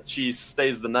night that she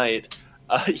stays the night,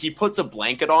 he puts a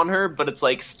blanket on her, but it's,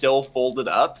 still folded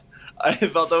up. I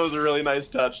thought that was a really nice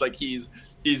touch. He's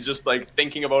just,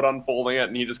 thinking about unfolding it,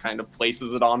 and he just kind of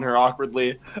places it on her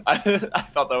awkwardly. I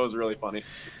thought that was really funny.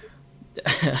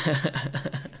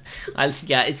 I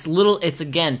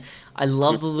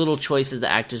love the little choices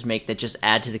the actors make that just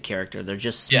add to the character. They're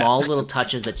just small little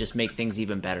touches that just make things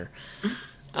even better.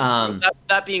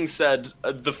 That being said,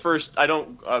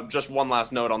 just one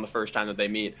last note on the first time that they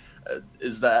meet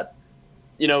is that,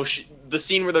 the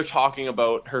scene where they're talking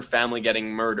about her family getting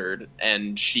murdered,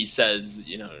 and she says,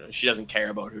 she doesn't care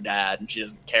about her dad, and she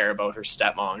doesn't care about her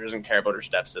stepmom, she doesn't care about her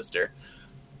stepsister.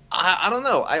 I don't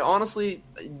know. I honestly,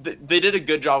 they did a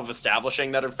good job of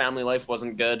establishing that her family life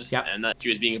wasn't good, and that she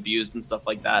was being abused and stuff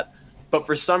like that. But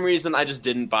for some reason, I just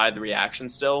didn't buy the reaction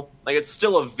still. It's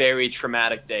still a very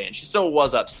traumatic day, and she still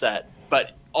was upset.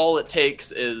 But all it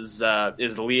takes is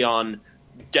Leon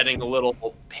getting a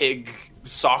little pig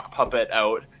sock puppet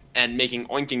out and making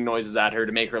oinking noises at her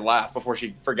to make her laugh before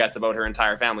she forgets about her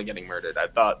entire family getting murdered. I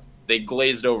thought they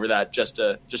glazed over that just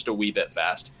a wee bit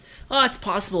fast. Oh, it's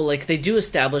possible. They do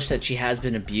establish that she has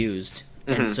been abused,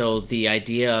 and so the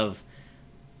idea of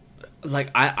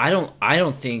I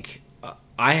don't think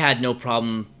I had no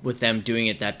problem with them doing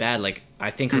it that bad.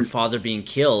 I think her father being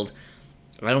killed,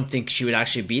 I don't think she would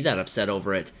actually be that upset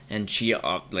over it, and she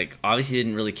obviously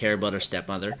didn't really care about her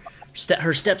stepmother,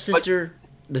 her stepsister.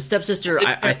 The stepsister,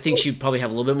 I think she'd probably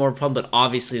have a little bit more problem, but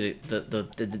obviously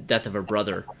the death of her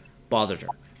brother bothered her.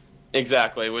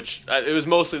 Exactly, which it was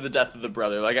mostly the death of the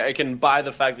brother. I can buy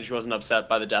the fact that she wasn't upset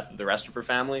by the death of the rest of her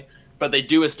family, but they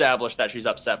do establish that she's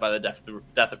upset by the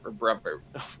death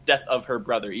of her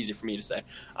brother. Easy for me to say.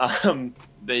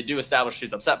 They do establish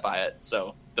she's upset by it.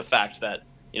 So the fact that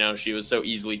she was so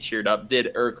easily cheered up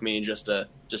did irk me just a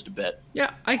bit.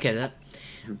 Yeah, I get that.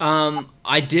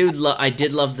 I did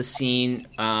love the scene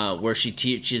where she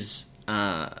teaches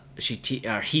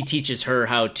he teaches her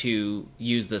how to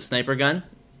use the sniper gun.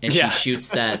 And she shoots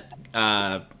that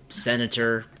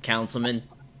senator, councilman,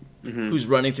 who's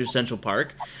running through Central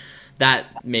Park.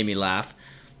 That made me laugh.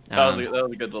 That was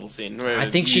a good little scene. I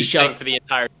think she shot for the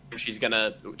entire time. She's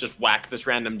gonna just whack this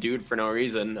random dude for no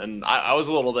reason, and I was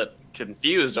a little bit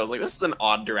confused. I was like, "This is an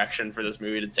odd direction for this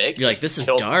movie to take." You're this is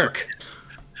dark.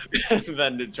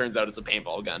 Then it turns out it's a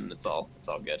paintball gun. And it's all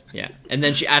good. Yeah, and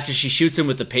then after she shoots him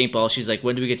with the paintball, she's like,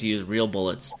 "When do we get to use real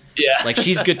bullets?" Yeah,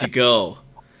 she's good to go.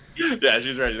 Yeah,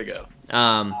 she's ready to go.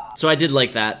 So I did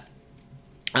like that.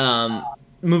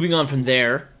 Moving on from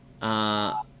there,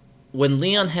 when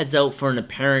Leon heads out for an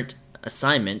apparent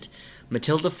assignment,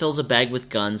 Matilda fills a bag with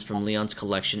guns from Leon's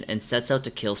collection and sets out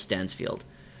to kill Stansfield.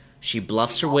 She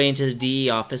bluffs her way into the DE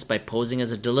office by posing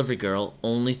as a delivery girl,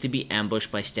 only to be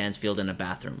ambushed by Stansfield in a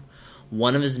bathroom.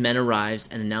 One of his men arrives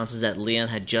and announces that Leon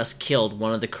had just killed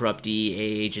one of the corrupt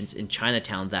DEA agents in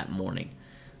Chinatown that morning.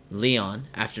 Leon,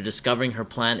 after discovering her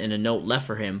plan in a note left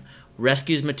for him,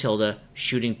 rescues Matilda,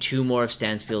 shooting 2 more of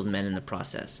Stansfield's men in the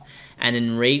process. An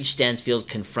enraged Stansfield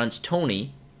confronts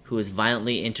Tony, who is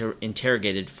violently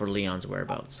interrogated for Leon's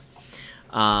whereabouts.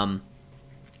 I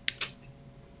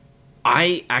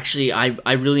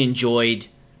really enjoyed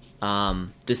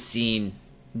the scene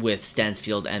with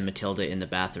Stansfield and Matilda in the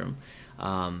bathroom.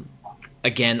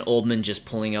 again, Oldman just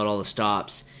pulling out all the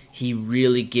stops. He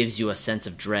really gives you a sense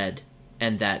of dread,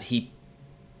 and that he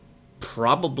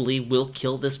probably will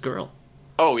kill this girl.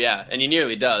 Oh yeah, and he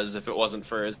nearly does if it wasn't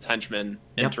for his henchmen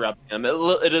interrupting him.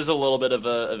 It is a little bit of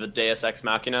a Deus Ex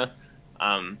Machina,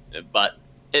 but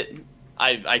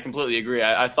I completely agree.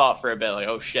 I thought for a bit like,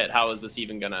 oh shit, how is this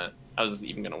even gonna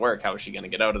work? How is she gonna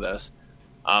get out of this?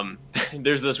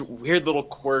 There's this weird little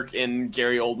quirk in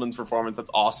Gary Oldman's performance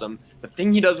that's awesome. The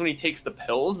thing he does when he takes the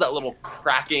pills, that little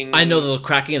cracking... I know, the little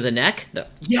cracking of the neck?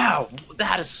 Yeah,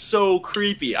 that is so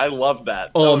creepy. I love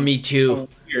that. Oh, me too. So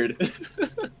weird.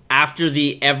 After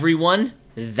the everyone,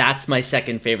 that's my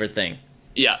second favorite thing.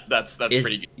 Yeah, that's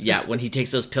pretty good. Yeah, when he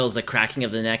takes those pills, the cracking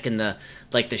of the neck and the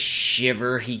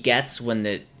shiver he gets when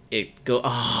it go...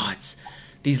 Oh, it's...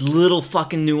 These little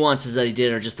fucking nuances that he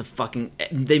did are just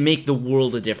they make the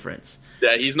world a difference.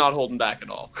 Yeah, he's not holding back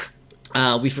at all.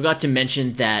 We forgot to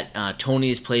mention that Tony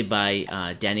is played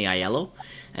by Danny Aiello.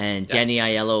 And Danny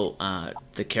Aiello,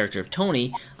 the character of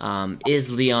Tony, is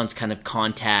Leon's kind of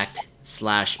contact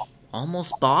 /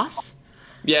 almost boss.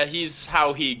 Yeah, he's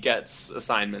how he gets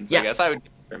assignments, I guess. I would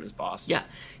consider him his boss. Yeah,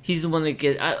 he's the one that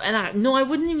gets... I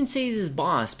wouldn't even say he's his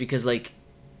boss, because, like...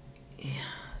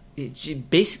 It's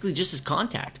basically just his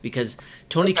contact, because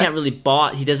Tony can't really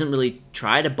he doesn't really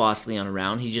try to boss Leon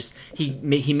around. He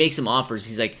makes him offers.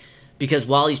 He's like, because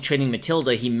while he's training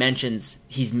Matilda, he mentions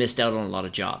he's missed out on a lot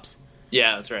of jobs.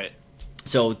 Yeah, that's right.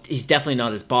 So he's definitely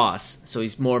not his boss. So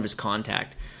he's more of his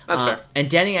contact. That's fair. And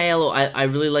Danny Aiello, I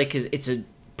really like it's a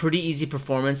pretty easy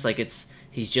performance. Like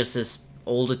he's just this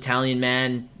old Italian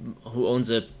man who owns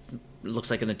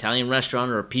looks like an Italian restaurant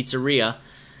or a pizzeria.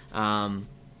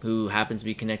 Who happens to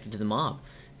be connected to the mob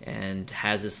and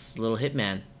has this little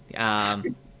hitman.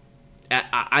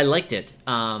 I liked it.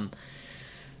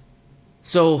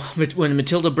 So when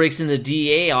Matilda breaks in the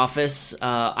DEA office,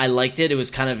 I liked it. It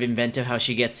was kind of inventive how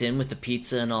she gets in with the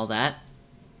pizza and all that.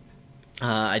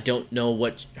 I don't know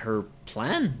what her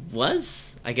plan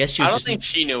was. I guess she was I don't think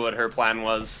she knew what her plan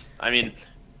was. I mean,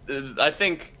 I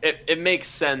think it makes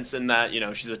sense in that,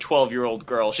 she's a 12-year-old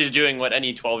girl. She's doing what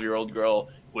any 12-year-old girl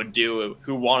would do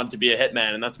who wanted to be a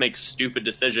hitman, and that's make stupid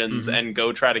decisions and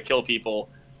go try to kill people,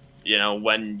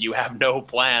 when you have no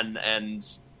plan and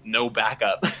no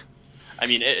backup. I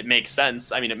mean, it makes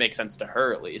sense. I mean, it makes sense to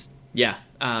her at least. Yeah,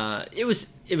 it was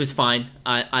fine.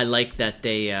 I like that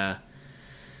they. I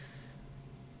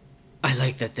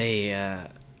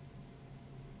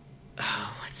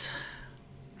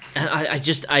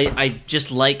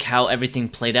just like how everything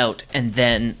played out, and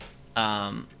then.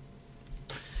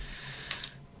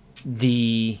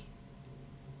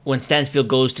 When Stansfield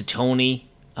goes to Tony,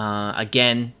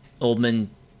 again, Oldman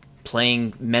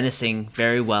playing menacing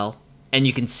very well, and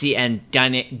you can see, and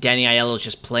Danny Aiello is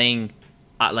just playing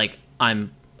like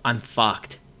I'm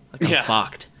fucked,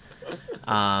 fucked,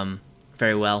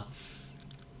 very well.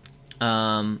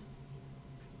 And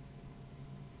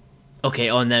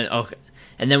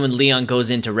then when Leon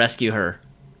goes in to rescue her,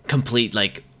 complete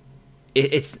like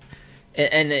it's.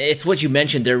 And it's what you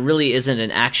mentioned. There really isn't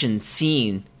an action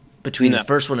scene between the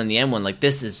first one and the end one. Like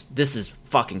this is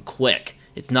fucking quick.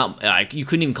 It's not. You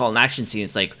couldn't even call it an action scene.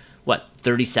 It's like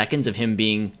 30 seconds of him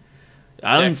being.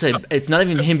 I don't even say it's not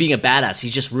even him being a badass.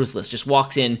 He's just ruthless. Just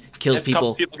walks in, kills people. A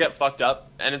couple people get fucked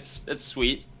up, and it's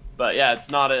sweet. But yeah, it's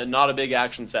not a big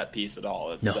action set piece at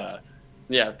all. It's a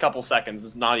couple seconds.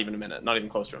 It's not even a minute. Not even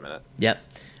close to a minute. Yep.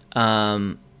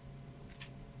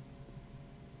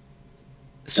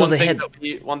 So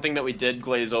one thing that we did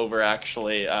glaze over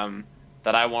actually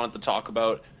that I wanted to talk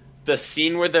about, the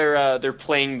scene where they're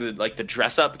playing the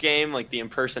dress up game, like the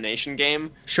impersonation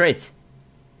game. Charades.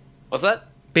 What's that?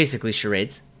 Basically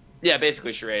charades. Yeah,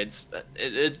 basically charades.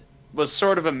 It was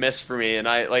sort of a miss for me, and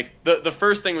I like the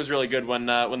first thing was really good when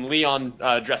Leon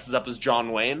dresses up as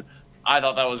John Wayne. I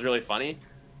thought that was really funny,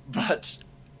 but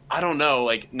I don't know,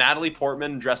 like Natalie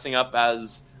Portman dressing up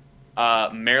as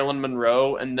Marilyn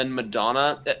Monroe and then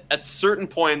Madonna at certain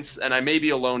points, and I may be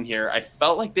alone here, I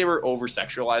felt like they were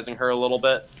over-sexualizing her a little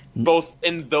bit, both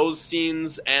in those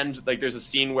scenes and like there's a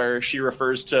scene where she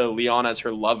refers to Leon as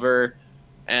her lover,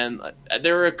 and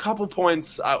there were a couple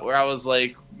points where I was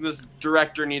like, this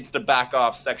director needs to back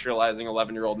off sexualizing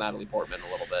 11-year-old Natalie Portman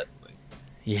a little bit.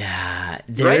 Yeah,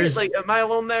 right? Like, am I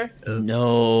alone there?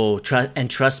 No,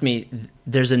 trust me,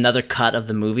 there's another cut of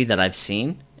the movie that I've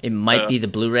seen. It might be the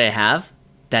Blu-ray I have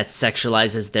that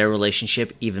sexualizes their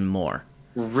relationship even more.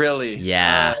 Really?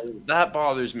 Yeah. That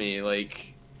bothers me.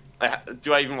 Like,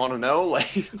 do I even want to know?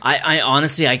 Like, I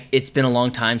honestly, it's been a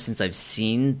long time since I've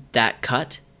seen that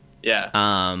cut. Yeah.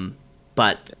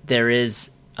 But there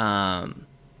is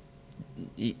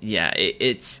yeah,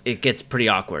 it gets pretty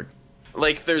awkward.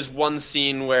 Like, there's one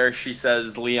scene where she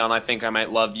says, Leon, I think I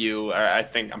might love you, or I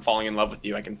think I'm falling in love with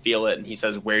you, I can feel it, and he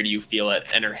says, where do you feel it?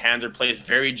 And her hands are placed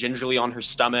very gingerly on her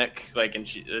stomach, like, and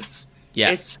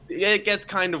it gets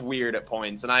kind of weird at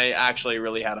points, and I actually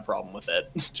really had a problem with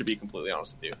it, to be completely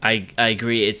honest with you. I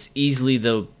agree. It's easily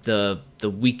the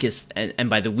weakest, and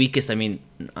by the weakest, I mean,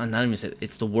 I'm not even saying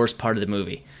it's the worst part of the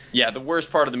movie. Yeah, the worst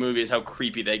part of the movie is how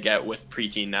creepy they get with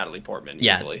preteen Natalie Portman,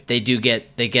 easily. Yeah,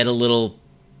 they get a little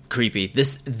creepy.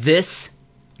 This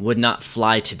would not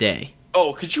fly today.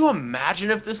 Oh, could you imagine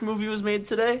if this movie was made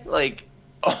today? Like,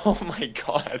 oh my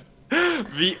god.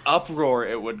 The uproar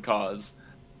it would cause.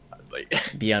 Like,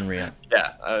 be unreal.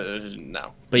 Yeah,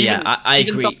 no. But even, I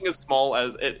even agree. Something as small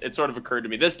as, it sort of occurred to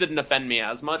me, this didn't offend me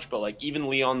as much, but like, even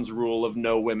Leon's rule of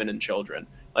no women and children.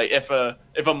 Like, if a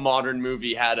modern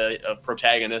movie had a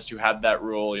protagonist who had that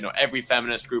rule, you know, every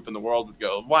feminist group in the world would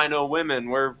go, why no women?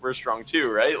 We're strong too,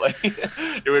 right? Like,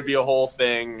 it would be a whole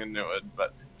thing, and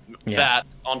that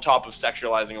on top of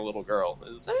sexualizing a little girl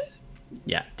is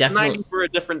definitely 90 for a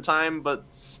different time,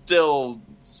 but still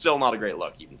not a great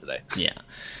look even today. Yeah.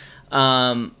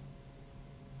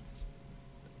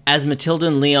 As Matilda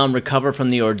and Leon recover from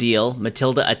the ordeal,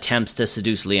 Matilda attempts to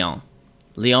seduce Leon.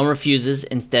 Leon refuses,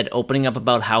 instead opening up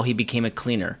about how he became a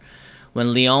cleaner.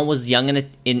 When Leon was young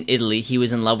in Italy, he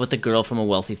was in love with a girl from a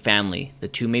wealthy family. The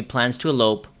two made plans to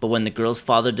elope, but when the girl's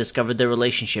father discovered their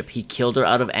relationship, he killed her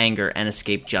out of anger and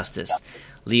escaped justice.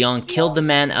 Leon killed the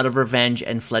man out of revenge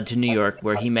and fled to New York,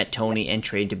 where he met Tony and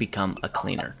trained to become a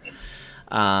cleaner.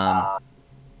 I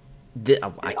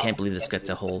can't believe this gets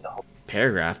a whole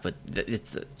paragraph, but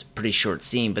it's a pretty short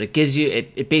scene. But it gives you,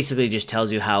 it basically just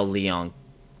tells you how Leon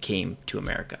came to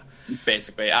America.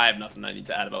 Basically, I have nothing I need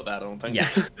to add about that, I don't think. Yeah.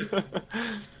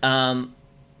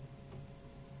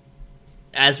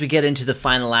 As we get into the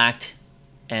final act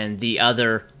and the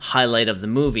other highlight of the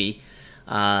movie,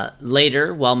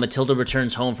 later, while Matilda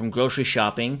returns home from grocery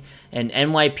shopping, an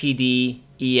NYPD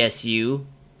ESU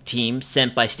team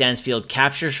sent by Stansfield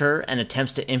captures her and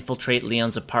attempts to infiltrate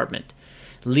Leon's apartment.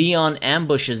 Leon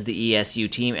ambushes the ESU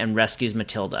team and rescues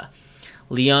Matilda.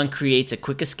 Leon creates a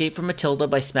quick escape from Matilda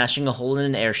by smashing a hole in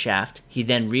an air shaft. He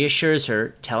then reassures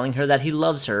her, telling her that he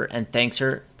loves her and thanks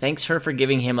her for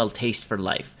giving him a taste for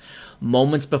life,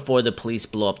 moments before the police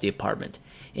blow up the apartment.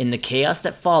 In the chaos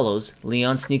that follows,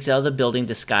 Leon sneaks out of the building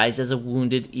disguised as a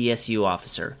wounded ESU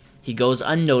officer. He goes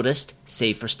unnoticed,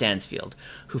 save for Stansfield,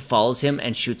 who follows him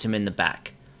and shoots him in the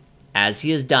back. As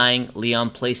he is dying, Leon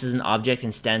places an object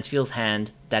in Stansfield's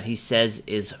hand that he says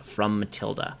is from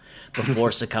Matilda,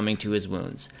 before succumbing to his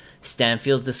wounds.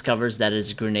 Stansfield discovers that it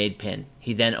is a grenade pin.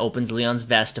 He then opens Leon's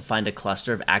vest to find a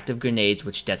cluster of active grenades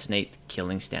which detonate,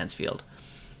 killing Stansfield.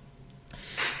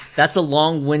 That's a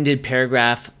long-winded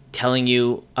paragraph telling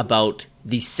you about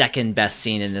the second best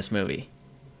scene in this movie.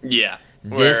 Yeah,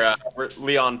 where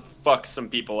Leon fucks some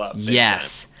people up.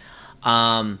 Yes.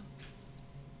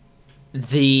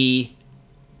 There's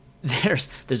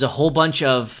a whole bunch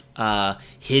of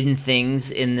hidden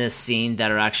things in this scene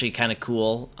that are actually kind of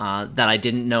cool that I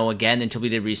didn't know again until we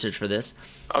did research for this.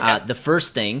 Okay. The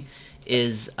first thing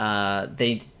is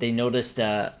they noticed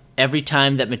every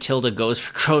time that Matilda goes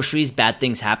for groceries, bad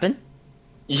things happen.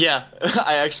 Yeah,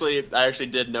 I actually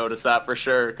did notice that for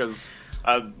sure, because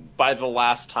by the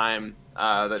last time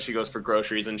that she goes for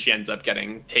groceries and she ends up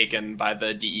getting taken by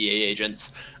the DEA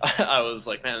agents, I was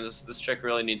like, man, this chick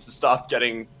really needs to stop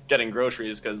getting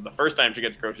groceries, because the first time she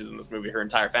gets groceries in this movie, her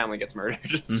entire family gets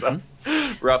murdered. So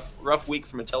rough week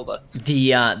for Matilda.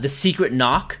 The secret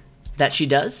knock that she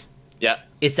does, yeah,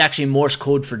 it's actually Morse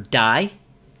code for die.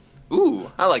 Ooh,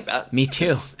 I like that. Me too.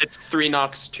 It's 3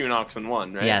 knocks, 2 knocks, and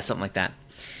 1, right? Yeah, something like that.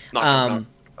 Knock.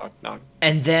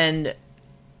 And then,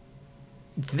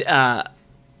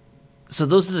 so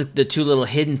those are the two little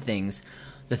hidden things.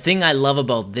 The thing I love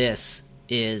about this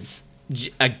is,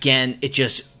 again, it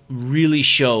just really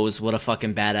shows what a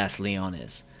fucking badass Leon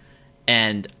is.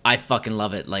 And I fucking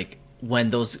love it. Like, when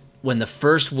the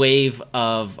first wave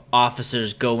of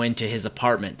officers go into his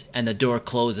apartment and the door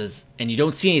closes and you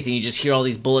don't see anything, you just hear all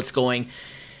these bullets going,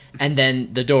 and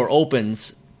then the door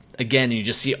opens again and you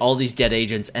just see all these dead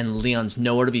agents and Leon's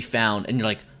nowhere to be found, and you're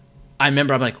like, I'm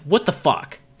like, what the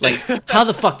fuck? Like, how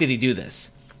the fuck did he do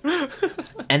this?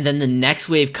 And then the next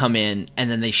wave come in, and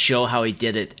then they show how he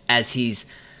did it, as he's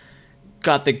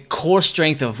got the core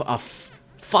strength of a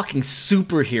fucking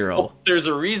superhero. Well, there's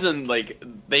a reason, like,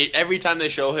 every time they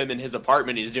show him in his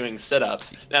apartment, he's doing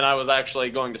sit-ups. And I was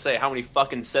actually going to say, how many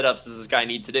fucking sit-ups does this guy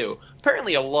need to do?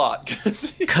 Apparently a lot.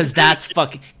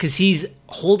 Because he's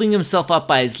holding himself up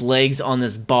by his legs on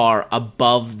this bar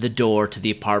above the door to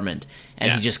the apartment.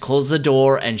 and he just closes the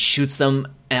door and shoots them.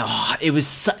 And,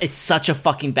 it's such a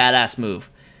fucking badass move.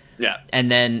 Yeah.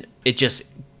 And then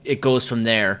it goes from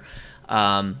there.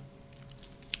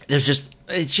 It's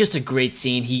just a great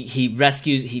scene. He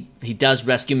does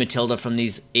rescue Matilda from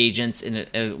these agents in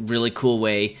a really cool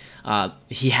way.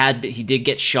 He did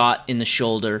get shot in the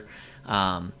shoulder.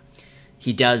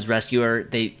 He does rescue her.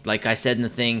 Like I said in the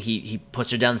thing, he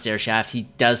puts her down the stair shaft. He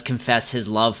does confess his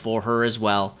love for her as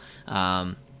well.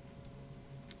 I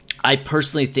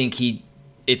personally think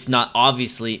it's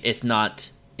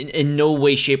not in no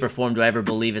way, shape, or form do I ever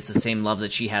believe it's the same love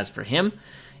that she has for him.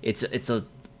 It's a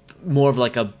more of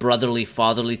like a brotherly,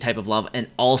 fatherly type of love, and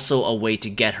also a way to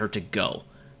get her to go,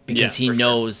 because he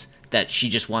knows that she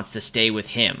just wants to stay with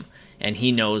him, and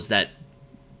he knows that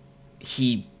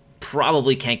he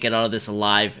probably can't get out of this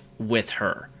alive with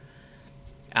her.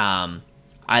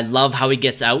 I love how he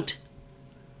gets out,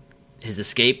 his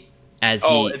escape, as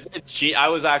I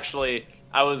was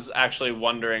actually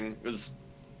wondering, because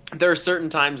there are certain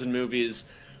times in movies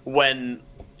when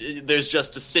there's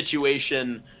just a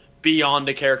situation beyond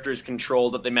a character's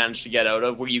control that they manage to get out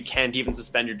of, where you can't even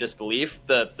suspend your disbelief.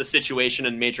 The situation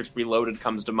in Matrix Reloaded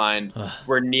comes to mind,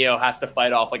 where Neo has to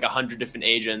fight off like 100 different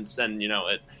agents, and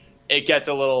it gets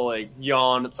a little like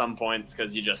yawn at some points,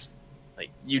 because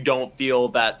you don't feel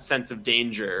that sense of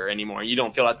danger anymore. You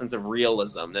don't feel that sense of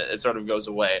realism. It sort of goes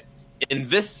away. In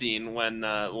this scene, when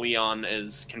Leon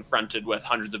is confronted with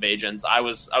hundreds of agents, I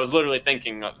was literally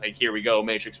thinking, like, here we go,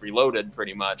 Matrix Reloaded,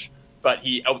 pretty much. But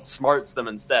he outsmarts them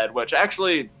instead, which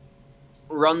actually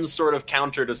runs sort of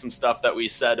counter to some stuff that we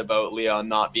said about Leon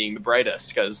not being the brightest,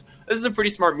 because this is a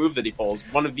pretty smart move that he pulls.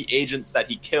 One of the agents that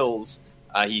he kills,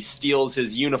 he steals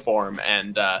his uniform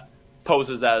and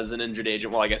poses as an injured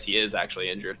agent. Well, I guess he is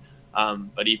actually injured.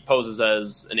 But he poses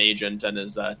as an agent and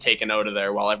is taken out of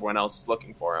there while everyone else is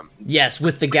looking for him. Yes,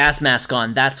 with the gas mask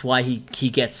on. That's why he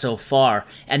gets so far.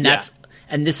 And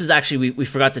and this is actually, we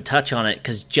forgot to touch on it,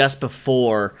 because just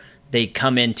before they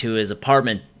come into his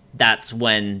apartment, that's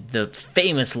when the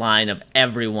famous line of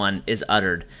everyone is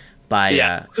uttered by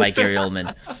Gary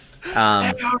Oldman.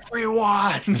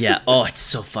 Everyone! Yeah, it's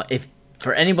so fun.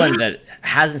 For anybody that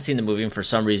hasn't seen the movie, and for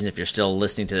some reason, if you're still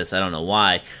listening to this, I don't know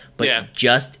why, but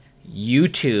just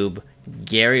YouTube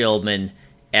Gary Oldman,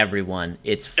 everyone.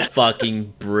 It's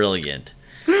fucking brilliant.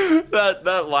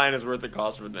 That line is worth the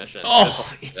cost of admission.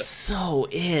 It so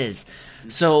is.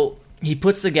 So he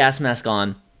puts the gas mask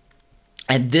on,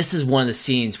 and this is one of the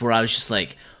scenes where I was just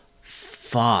like,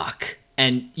 fuck.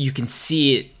 And you can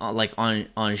see it like on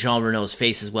Jean Reno's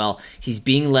face as well. He's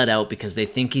being let out because they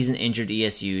think he's an injured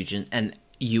ESU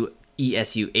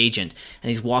agent, and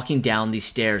he's walking down these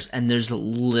stairs, and there's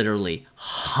literally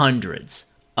hundreds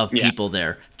of people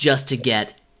there just to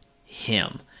get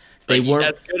him. They weren't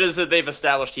as good as they've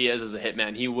established he is as a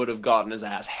hitman. He would have gotten his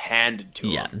ass handed to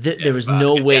him. Yeah, there was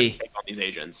no way. Take on these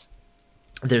agents.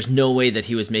 There's no way that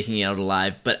he was making it out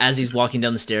alive. But as he's walking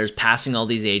down the stairs, passing all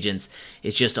these agents,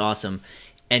 it's just awesome.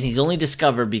 And he's only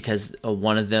discovered because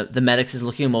one of the medics is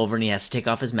looking him over, and he has to take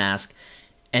off his mask.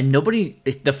 And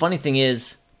the funny thing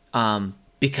is,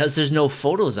 because there's no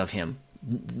photos of him,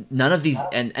 none of these,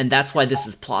 and that's why this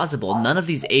is plausible, none of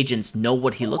these agents know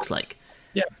what he looks like.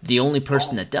 Yeah. The only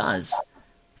person that does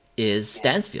is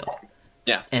Stansfield.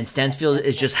 Yeah. And Stansfield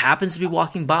just happens to be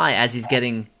walking by as he's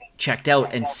getting checked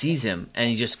out and sees him, and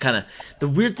he just kind of, the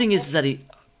weird thing is that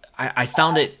I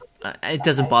found it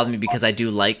doesn't bother me, because I do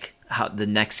like how the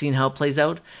next scene, how it plays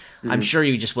out. Mm-hmm. I'm sure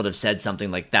you just would have said something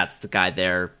like, that's the guy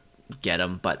there, get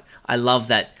him. But I love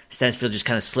that Stansfield just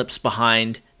kind of slips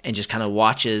behind and just kind of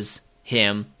watches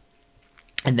him,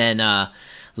 and then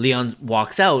Leon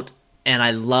walks out, and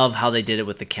I love how they did it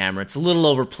with the camera. It's a little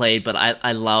overplayed, but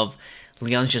I love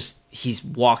Leon's he's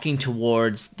walking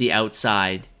towards the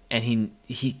outside, and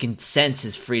he can sense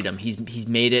his freedom. He's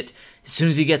made it. As soon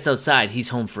as he gets outside, he's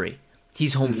home free.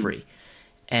 He's home free.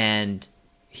 And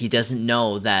he doesn't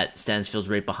know that Stansfield's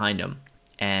right behind him.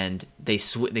 And they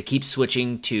keep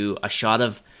switching to a shot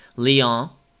of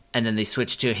Leon, and then they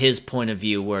switch to his point of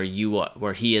view where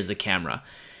he is the camera.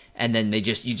 And then you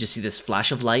just see this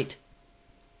flash of light,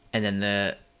 and then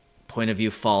the point of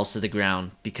view falls to the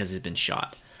ground because he's been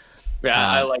shot. Yeah,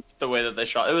 I liked the way that they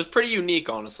shot. It was pretty unique,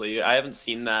 honestly. I haven't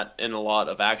seen that in a lot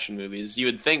of action movies. You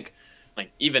would think,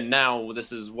 like, even now,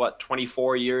 this is,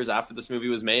 24 years after this movie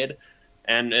was made,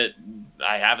 and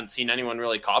I haven't seen anyone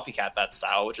really copycat that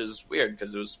style, which is weird,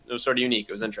 because it was sort of unique.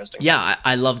 It was interesting. Yeah,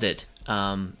 I loved it.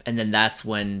 And then that's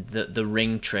when the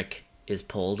ring trick is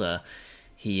pulled.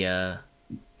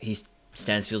 He's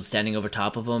Stansfield standing over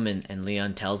top of him, and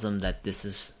Leon tells him that this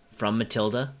is from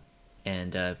Matilda.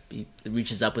 And he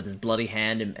reaches up with his bloody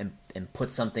hand and and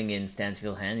puts something in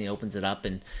Stansfield's hand. He opens it up,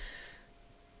 and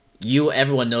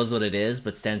everyone knows what it is,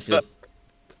 but Stansfield's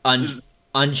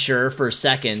unsure for a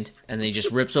second, and then he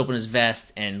just rips open his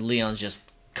vest, and Leon's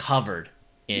just covered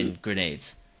in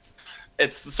grenades.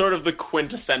 It's sort of the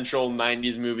quintessential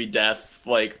 90s movie death,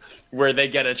 like, where they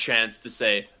get a chance to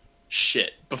say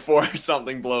shit before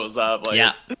something blows up. Like,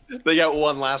 yeah. They get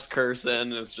one last curse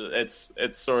in.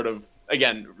 It's sort of,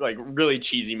 again, like, really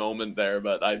cheesy moment there,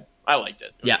 but I liked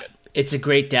it. It was good. It's a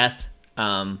great death.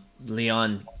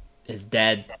 Leon is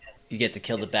dead. You get to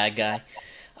kill the bad guy.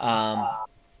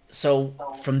 So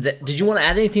did you want to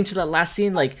add anything to that last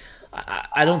scene? Like,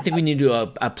 I don't think we need to do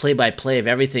a play-by-play of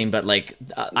everything, but like,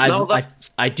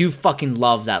 I do fucking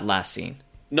love that last scene.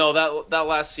 No, that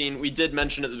last scene, we did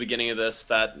mention at the beginning of this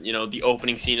that, you know, the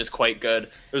opening scene is quite good.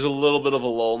 There's a little bit of a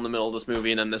lull in the middle of this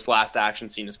movie, and then this last action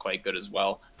scene is quite good as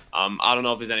well. I don't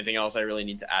know if there's anything else I really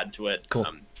need to add to it. Cool.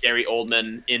 Gary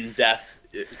Oldman in death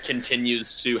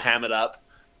continues to ham it up.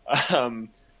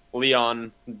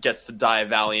 Leon gets to die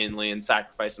valiantly and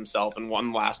sacrifice himself in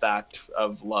one last act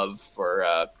of love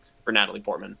for Natalie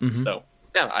Portman. Mm-hmm. So,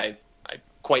 yeah, I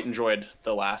quite enjoyed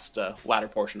the latter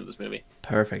portion of this movie.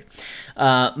 Perfect.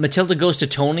 Matilda goes to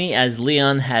Tony as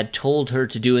Leon had told her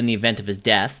to do in the event of his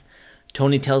death.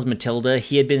 Tony tells Matilda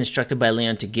he had been instructed by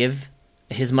Leon to give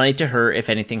his money to her if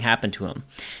anything happened to him.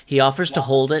 He offers to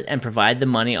hold it and provide the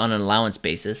money on an allowance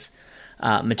basis.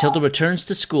 Matilda returns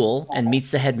to school and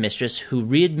meets the headmistress, who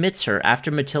readmits her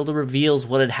after Matilda reveals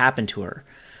what had happened to her.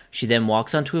 She then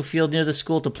walks onto a field near the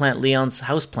school to plant Leon's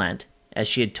houseplant, as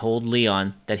she had told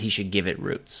Leon that he should give it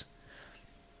roots.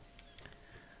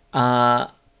 I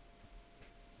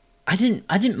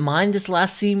didn't mind this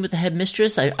last scene with the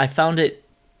headmistress. I found it.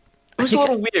 It was a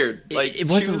little weird. Like, it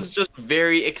wasn't. She was just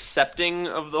very accepting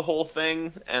of the whole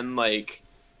thing, and like,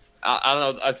 I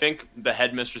don't know. I think the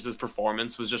headmistress's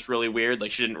performance was just really weird.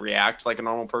 Like, she didn't react like a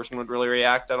normal person would really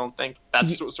react. I don't think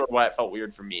that's sort of why it felt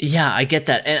weird for me. Yeah, I get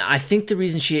that, and I think the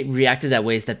reason she reacted that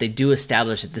way is that they do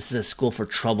establish that this is a school for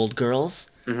troubled girls.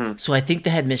 Mm-hmm. So I think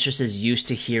the headmistress is used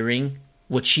to hearing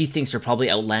what she thinks are probably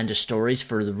outlandish stories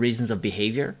for the reasons of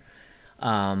behavior.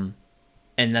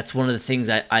 And that's one of the things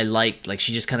I liked. Like,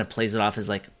 she just kind of plays it off as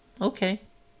like, okay.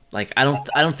 Like, I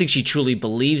don't think she truly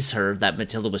believes her that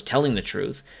Matilda was telling the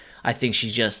truth. I think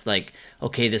she's just like,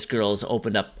 okay, this girl's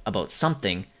opened up about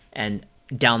something, and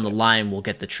down the line we'll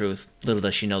get the truth. Little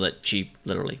does she know that she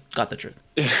literally got the truth.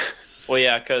 Well,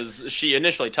 yeah, because she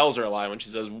initially tells her a lie when she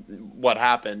says, what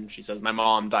happened? She says, my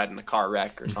mom died in a car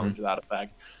wreck or something to that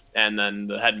effect. And then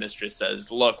the headmistress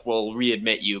says, look, we'll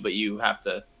readmit you, but you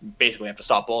basically have to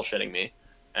stop bullshitting me.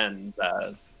 And,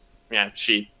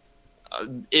 she,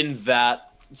 in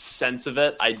that sense of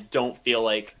it, I don't feel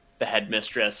like the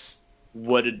headmistress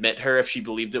would admit her if she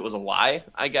believed it was a lie,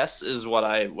 I guess, is what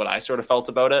I sort of felt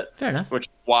about it. Fair enough. Which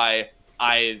is why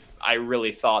I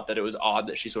really thought that it was odd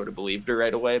that she sort of believed her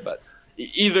right away, but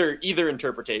either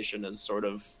interpretation is sort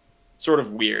of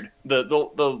weird.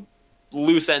 The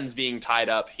loose ends being tied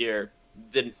up here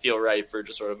didn't feel right for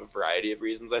just sort of a variety of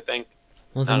reasons, I think.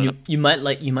 Well, then you might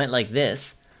like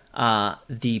this.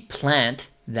 The plant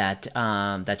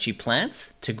that she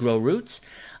plants to grow roots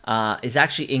is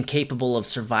actually incapable of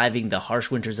surviving the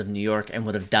harsh winters of New York and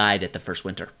would have died at the first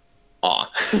winter. Aw.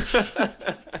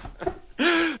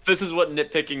 This is what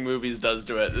nitpicking movies does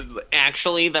to it. It's like,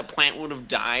 actually, that plant would have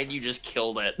died. You just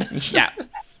killed it. Yeah.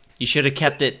 You should have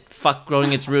kept it. Fuck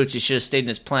growing its roots. You should have stayed in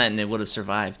its plant and it would have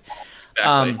survived.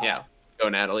 Exactly. Yeah. Go,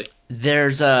 Natalie.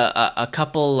 There's a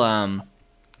couple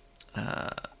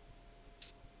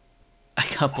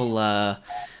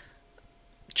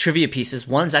trivia pieces.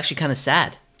 One's actually kind of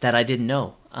sad that I didn't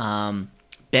know.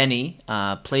 Benny,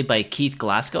 played by Keith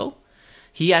Glasgow,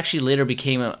 he actually later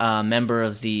became a member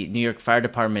of the New York Fire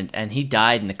Department, and he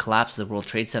died in the collapse of the World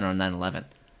Trade Center on 9/11.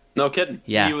 No kidding.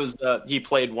 Yeah. He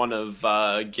played one of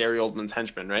Gary Oldman's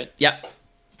henchmen, right? Yep.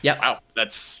 Wow,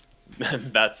 that's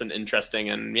an interesting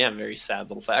and very sad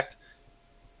little fact.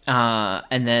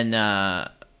 And then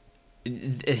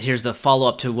here's the follow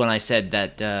up to when I said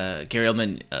that Gary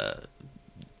Oldman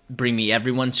 "Bring Me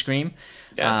Everyone" scream.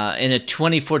 Yeah. In a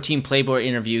 2014 Playboy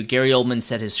interview, Gary Oldman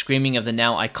said his screaming of the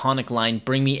now iconic line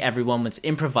 "Bring me everyone" was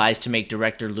improvised to make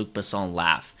director Luc Besson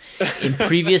laugh. In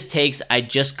previous takes, I'd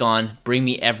just gone "Bring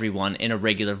me everyone" in a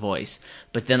regular voice,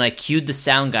 but then I cued the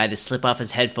sound guy to slip off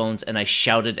his headphones and I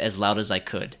shouted as loud as I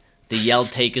could. The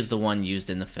yelled take is the one used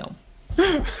in the film.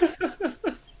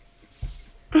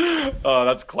 Oh,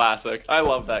 that's classic. I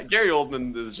love that. Gary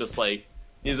Oldman is just like,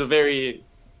 he's a very,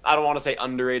 I don't want to say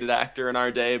underrated actor in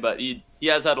our day, but he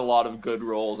has had a lot of good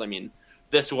roles. I mean,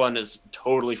 this one is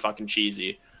totally fucking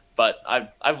cheesy, but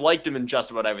I've liked him in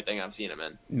just about everything I've seen him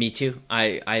in. Me too.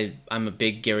 I'm a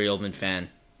big Gary Oldman fan.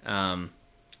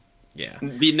 Yeah.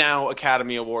 The now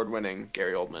Academy Award winning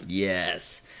Gary Oldman.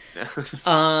 Yes.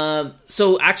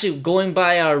 So actually, going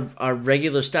by our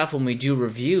regular stuff when we do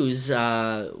reviews,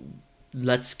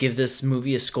 let's give this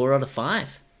movie a score out of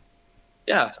 5.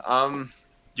 Yeah. Do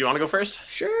you want to go first?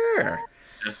 Sure.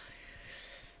 Yeah.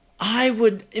 I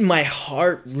would, in my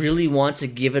heart, really want to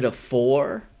give it a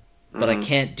 4, but I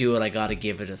can't do it. I got to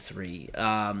give it a 3.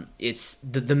 It's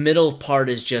the middle part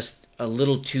is just a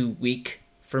little too weak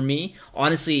for me.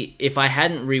 Honestly, if I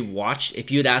hadn't rewatched,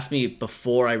 if you had asked me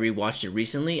before I rewatched it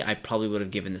recently, I probably would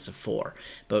have given this a 4.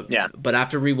 But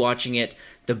after rewatching it,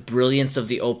 the brilliance of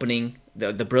the opening,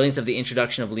 the brilliance of the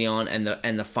introduction of Leon,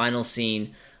 and the final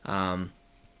scene,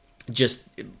 just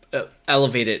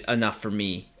elevated enough for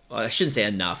me. I shouldn't say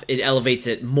enough. It elevates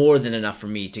it more than enough for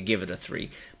me to give it a 3,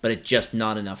 but it's just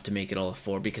not enough to make it all a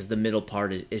 4 because the middle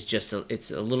part is just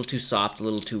it's a little too soft, a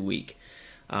little too weak.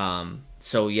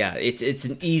 So yeah, it's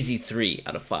an easy 3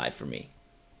 out of 5 for me.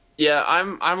 Yeah,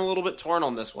 I'm a little bit torn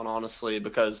on this one, honestly,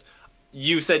 because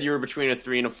you said you were between a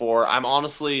 3 and a 4. I'm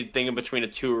honestly thinking between a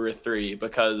 2 or a 3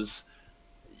 because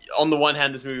on the one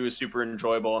hand, this movie was super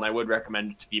enjoyable and I would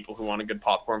recommend it to people who want a good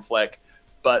popcorn flick,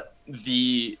 but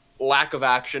the lack of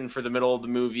action for the middle of the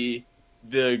movie,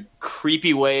 the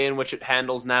creepy way in which it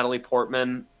handles Natalie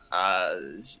Portman,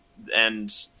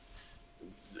 and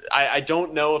I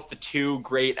don't know if the 2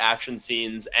 great action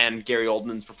scenes and Gary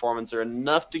Oldman's performance are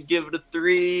enough to give it a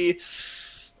 3.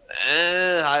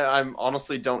 I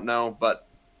honestly don't know, but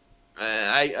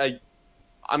I'm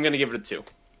going to give it a 2.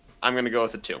 I'm going to go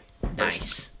with a 2.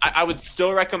 Nice. I would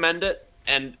still recommend it,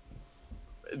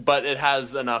 but it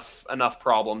has enough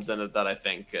problems in it that I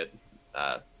think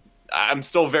I'm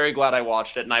still very glad I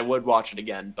watched it, and I would watch it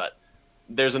again, but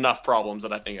there's enough problems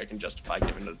that I think I can justify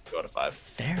giving it a 2 out of 5.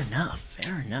 Fair enough.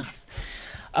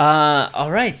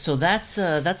 All right, so that's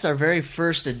our very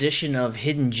first edition of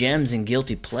Hidden Gems and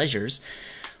Guilty Pleasures.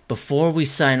 Before we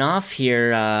sign off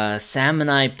here, Sam and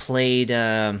I played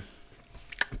another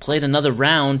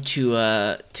round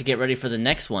to get ready for the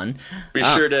next one. We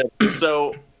sure did.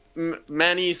 So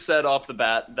Manny said off the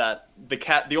bat that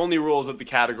the only rules of the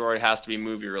category has to be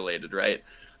movie related, right?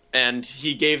 And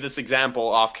he gave this example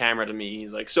off camera to me.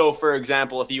 He's like, so for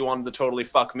example, if you wanted to totally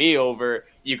fuck me over,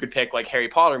 you could pick like Harry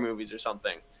Potter movies or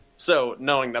something. So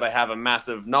knowing that I have a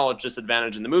massive knowledge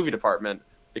disadvantage in the movie department,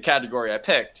 the category I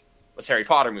picked was Harry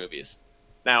Potter movies.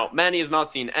 Now, Manny has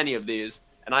not seen any of these,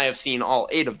 and I have seen all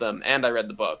 8 of them, and I read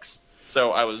the books.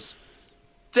 So I was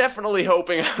definitely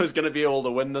hoping I was going to be able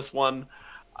to win this one.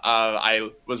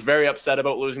 I was very upset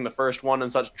about losing the first one in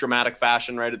such dramatic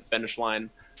fashion right at the finish line.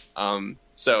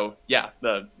 So yeah,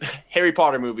 the Harry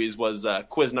Potter movies was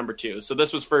quiz number 2. So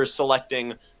this was for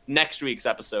selecting next week's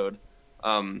episode.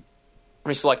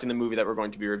 We're selecting the movie that we're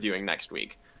going to be reviewing next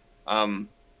week. I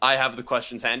have the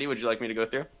questions handy. Would you like me to go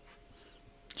through?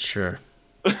 Sure.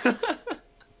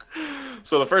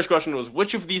 So the first question was,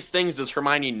 which of these things does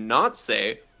Hermione not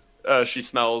say she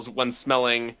smells when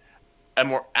smelling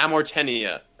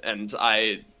Amortenia? And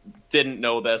I didn't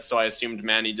know this, so I assumed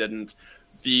Manny didn't.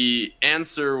 The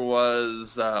answer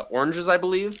was oranges, I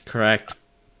believe. Correct.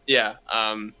 Yeah.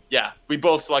 We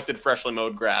both selected freshly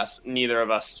mowed grass. Neither of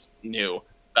us knew.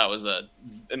 That was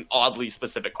an oddly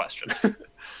specific question.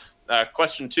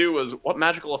 Question 2 was, what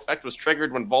magical effect was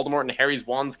triggered when Voldemort and Harry's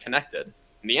wands connected?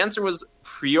 And the answer was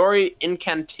priori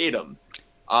incantatum.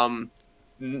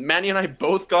 Manny and I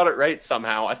both got it right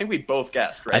somehow. I think we both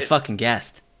guessed, right? I fucking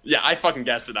guessed. Yeah, I fucking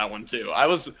guessed at that one too.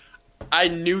 I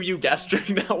knew you guessed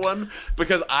during that one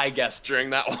because I guessed during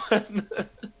that one.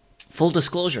 Full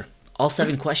disclosure, all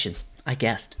 7 questions, I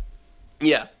guessed.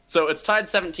 Yeah, so it's tied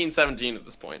 17-17 at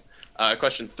this point.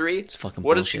 Question 3. It's fucking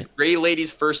what bullshit. Is the Grey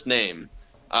Lady's first name?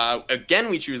 Again,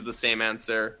 we choose the same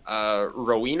answer.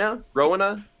 Rowena.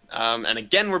 And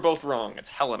again, we're both wrong. It's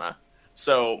Helena.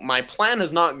 So my plan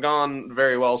has not gone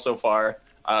very well so far.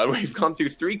 We've gone through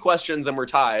 3 questions and we're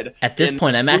tied. At this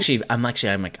point, I'm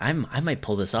like, I might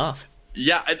pull this off.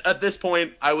 Yeah, at this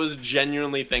point, I was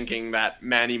genuinely thinking that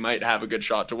Manny might have a good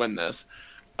shot to win this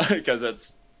because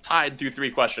it's tied through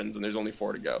 3 questions and there's only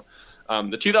 4 to go.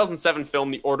 The 2007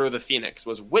 film, The Order of the Phoenix,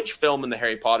 was which film in the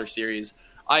Harry Potter series?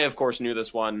 I, of course, knew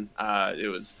this one.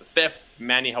 It was the 5th.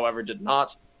 Manny, however, did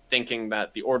not, thinking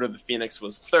that The Order of the Phoenix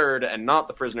was 3rd and not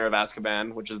The Prisoner of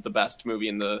Azkaban, which is the best movie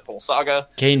in the whole saga.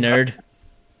 Okay, nerd.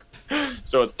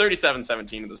 So it's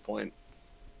 37-17 at this point.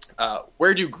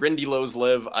 Where do Grindylows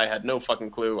live? I had no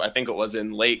fucking clue. I think it was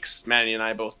in lakes. Manny and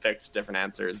I both picked different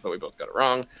answers, but we both got it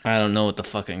wrong. I don't know what the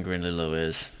fucking Grindylow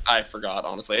is. I forgot,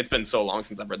 honestly. It's been so long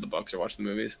since I've read the books or watched the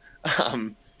movies.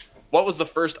 What was the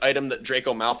first item that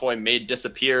Draco Malfoy made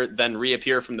disappear, then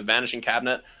reappear from the vanishing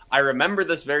cabinet? I remember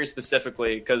this very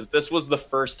specifically because this was the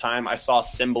first time I saw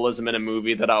symbolism in a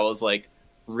movie that I was like,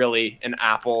 really, an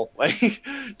apple? Like,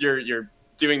 you're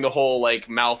doing the whole like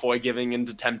Malfoy giving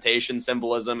into temptation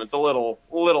symbolism. It's a little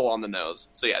on the nose.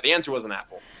 So yeah, the answer was an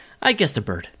apple. I guessed a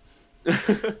bird.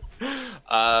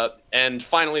 And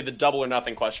finally, the double or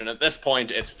nothing question. At this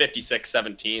point, it's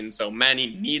 56-17. So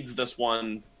Manny needs this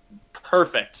one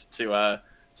perfect to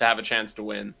have a chance to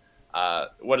win.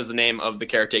 What is the name of the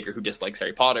caretaker who dislikes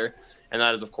Harry Potter? And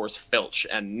that is, of course, Filch,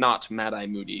 and not Mad-Eye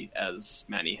Moody, as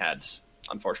Manny had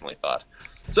unfortunately thought.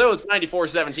 So it's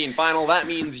 94-17 final. That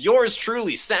means yours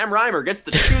truly, Sam Reimer, gets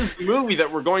to choose the movie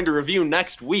that we're going to review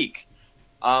next week.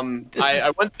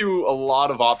 I went through a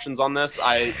lot of options on this.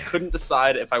 I couldn't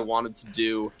decide if I wanted to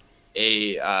do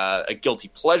a guilty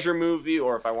pleasure movie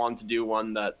or if I wanted to do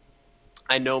one that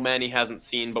I know Manny hasn't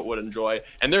seen but would enjoy.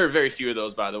 And there are very few of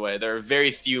those, by the way. There are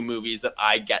very few movies that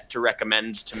I get to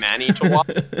recommend to Manny to watch.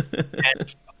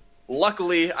 And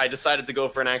luckily, I decided to go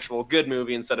for an actual good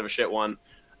movie instead of a shit one.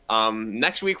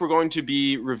 Next week, we're going to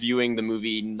be reviewing the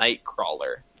movie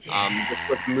Nightcrawler.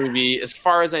 This movie, as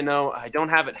far as I know, I don't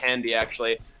have it handy,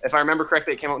 actually. If I remember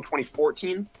correctly, it came out in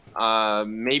 2014,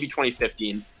 maybe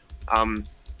 2015.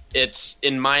 It,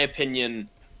 in my opinion,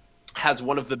 has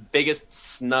one of the biggest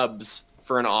snubs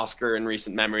for an Oscar in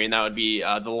recent memory, and that would be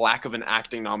the lack of an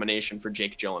acting nomination for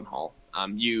Jake Gyllenhaal.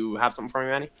 You have something for me,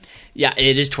 Manny? Yeah,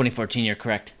 it is 2014, you're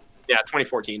correct. Yeah,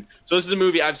 2014. So this is a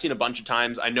movie I've seen a bunch of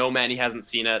times. I know Manny hasn't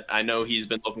seen it. I know he's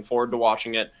been looking forward to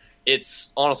watching it. It's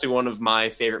honestly one of my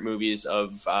favorite movies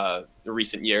of the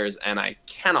recent years, and I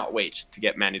cannot wait to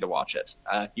get Manny to watch it.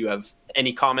 You have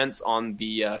any comments on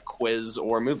the quiz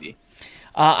or movie?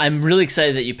 I'm really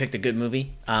excited that you picked a good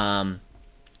movie. I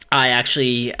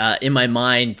actually, in my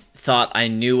mind, thought I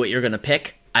knew what you're going to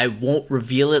pick. I won't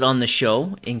reveal it on the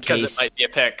show in case... Because it might be a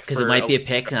pick. Because it might be a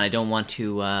pick, and I don't want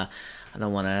to... I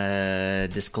don't want to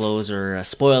disclose or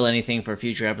spoil anything for a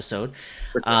future episode.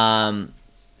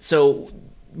 So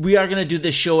we are going to do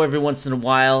this show every once in a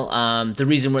while. The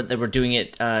reason that we're doing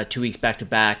it 2 weeks back to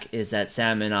back is that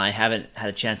Sam and I haven't had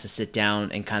a chance to sit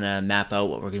down and kind of map out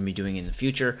what we're going to be doing in the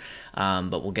future.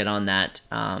 But we'll get on that.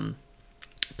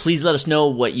 Please let us know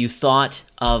what you thought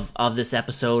of this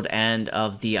episode and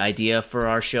of the idea for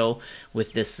our show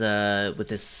with this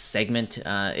segment.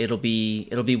 It'll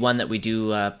be one that we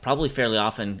do probably fairly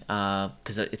often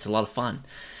because it's a lot of fun.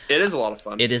 It is a lot of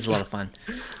fun. It is a lot of fun.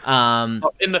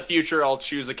 In the future, I'll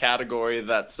choose a category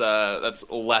that's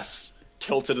less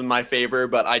tilted in my favor,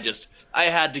 but I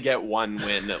had to get one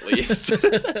win at least.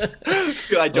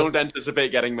 I don't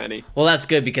anticipate getting many. Well, that's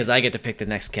good because I get to pick the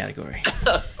next category.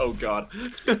 Oh, God.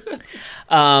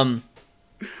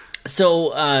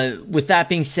 So with that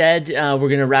being said, we're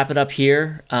going to wrap it up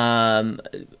here.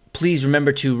 Please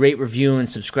remember to rate, review, and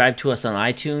subscribe to us on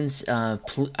iTunes.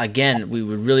 Again, we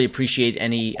would really appreciate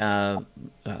any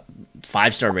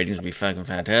 5-star ratings would be fucking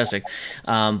fantastic.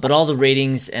 But all the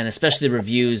ratings and especially the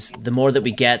reviews, the more that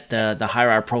we get, the higher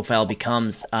our profile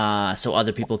becomes, so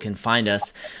other people can find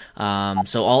us.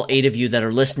 So all 8 of you that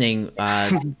are listening,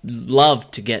 love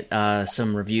to get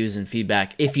some reviews and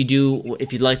feedback. If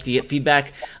you'd like to get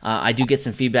feedback, I do get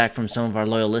some feedback from some of our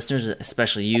loyal listeners,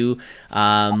 especially you,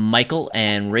 Michael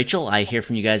and Rachel. I hear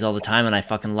from you guys all the time, and I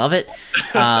fucking love it.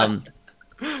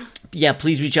 Yeah,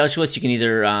 please reach out to us. You can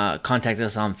either contact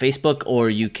us on Facebook or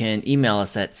you can email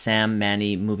us at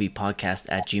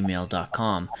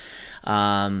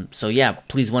sammanymoviepodcast@gmail.com. So yeah,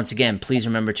 please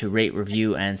remember to rate,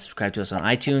 review, and subscribe to us on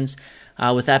iTunes.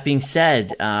 With that being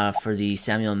said, for the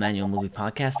Samuel and Manuel Movie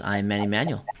Podcast, I'm Manny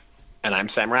Manuel. And I'm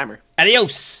Sam Reimer.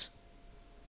 Adios!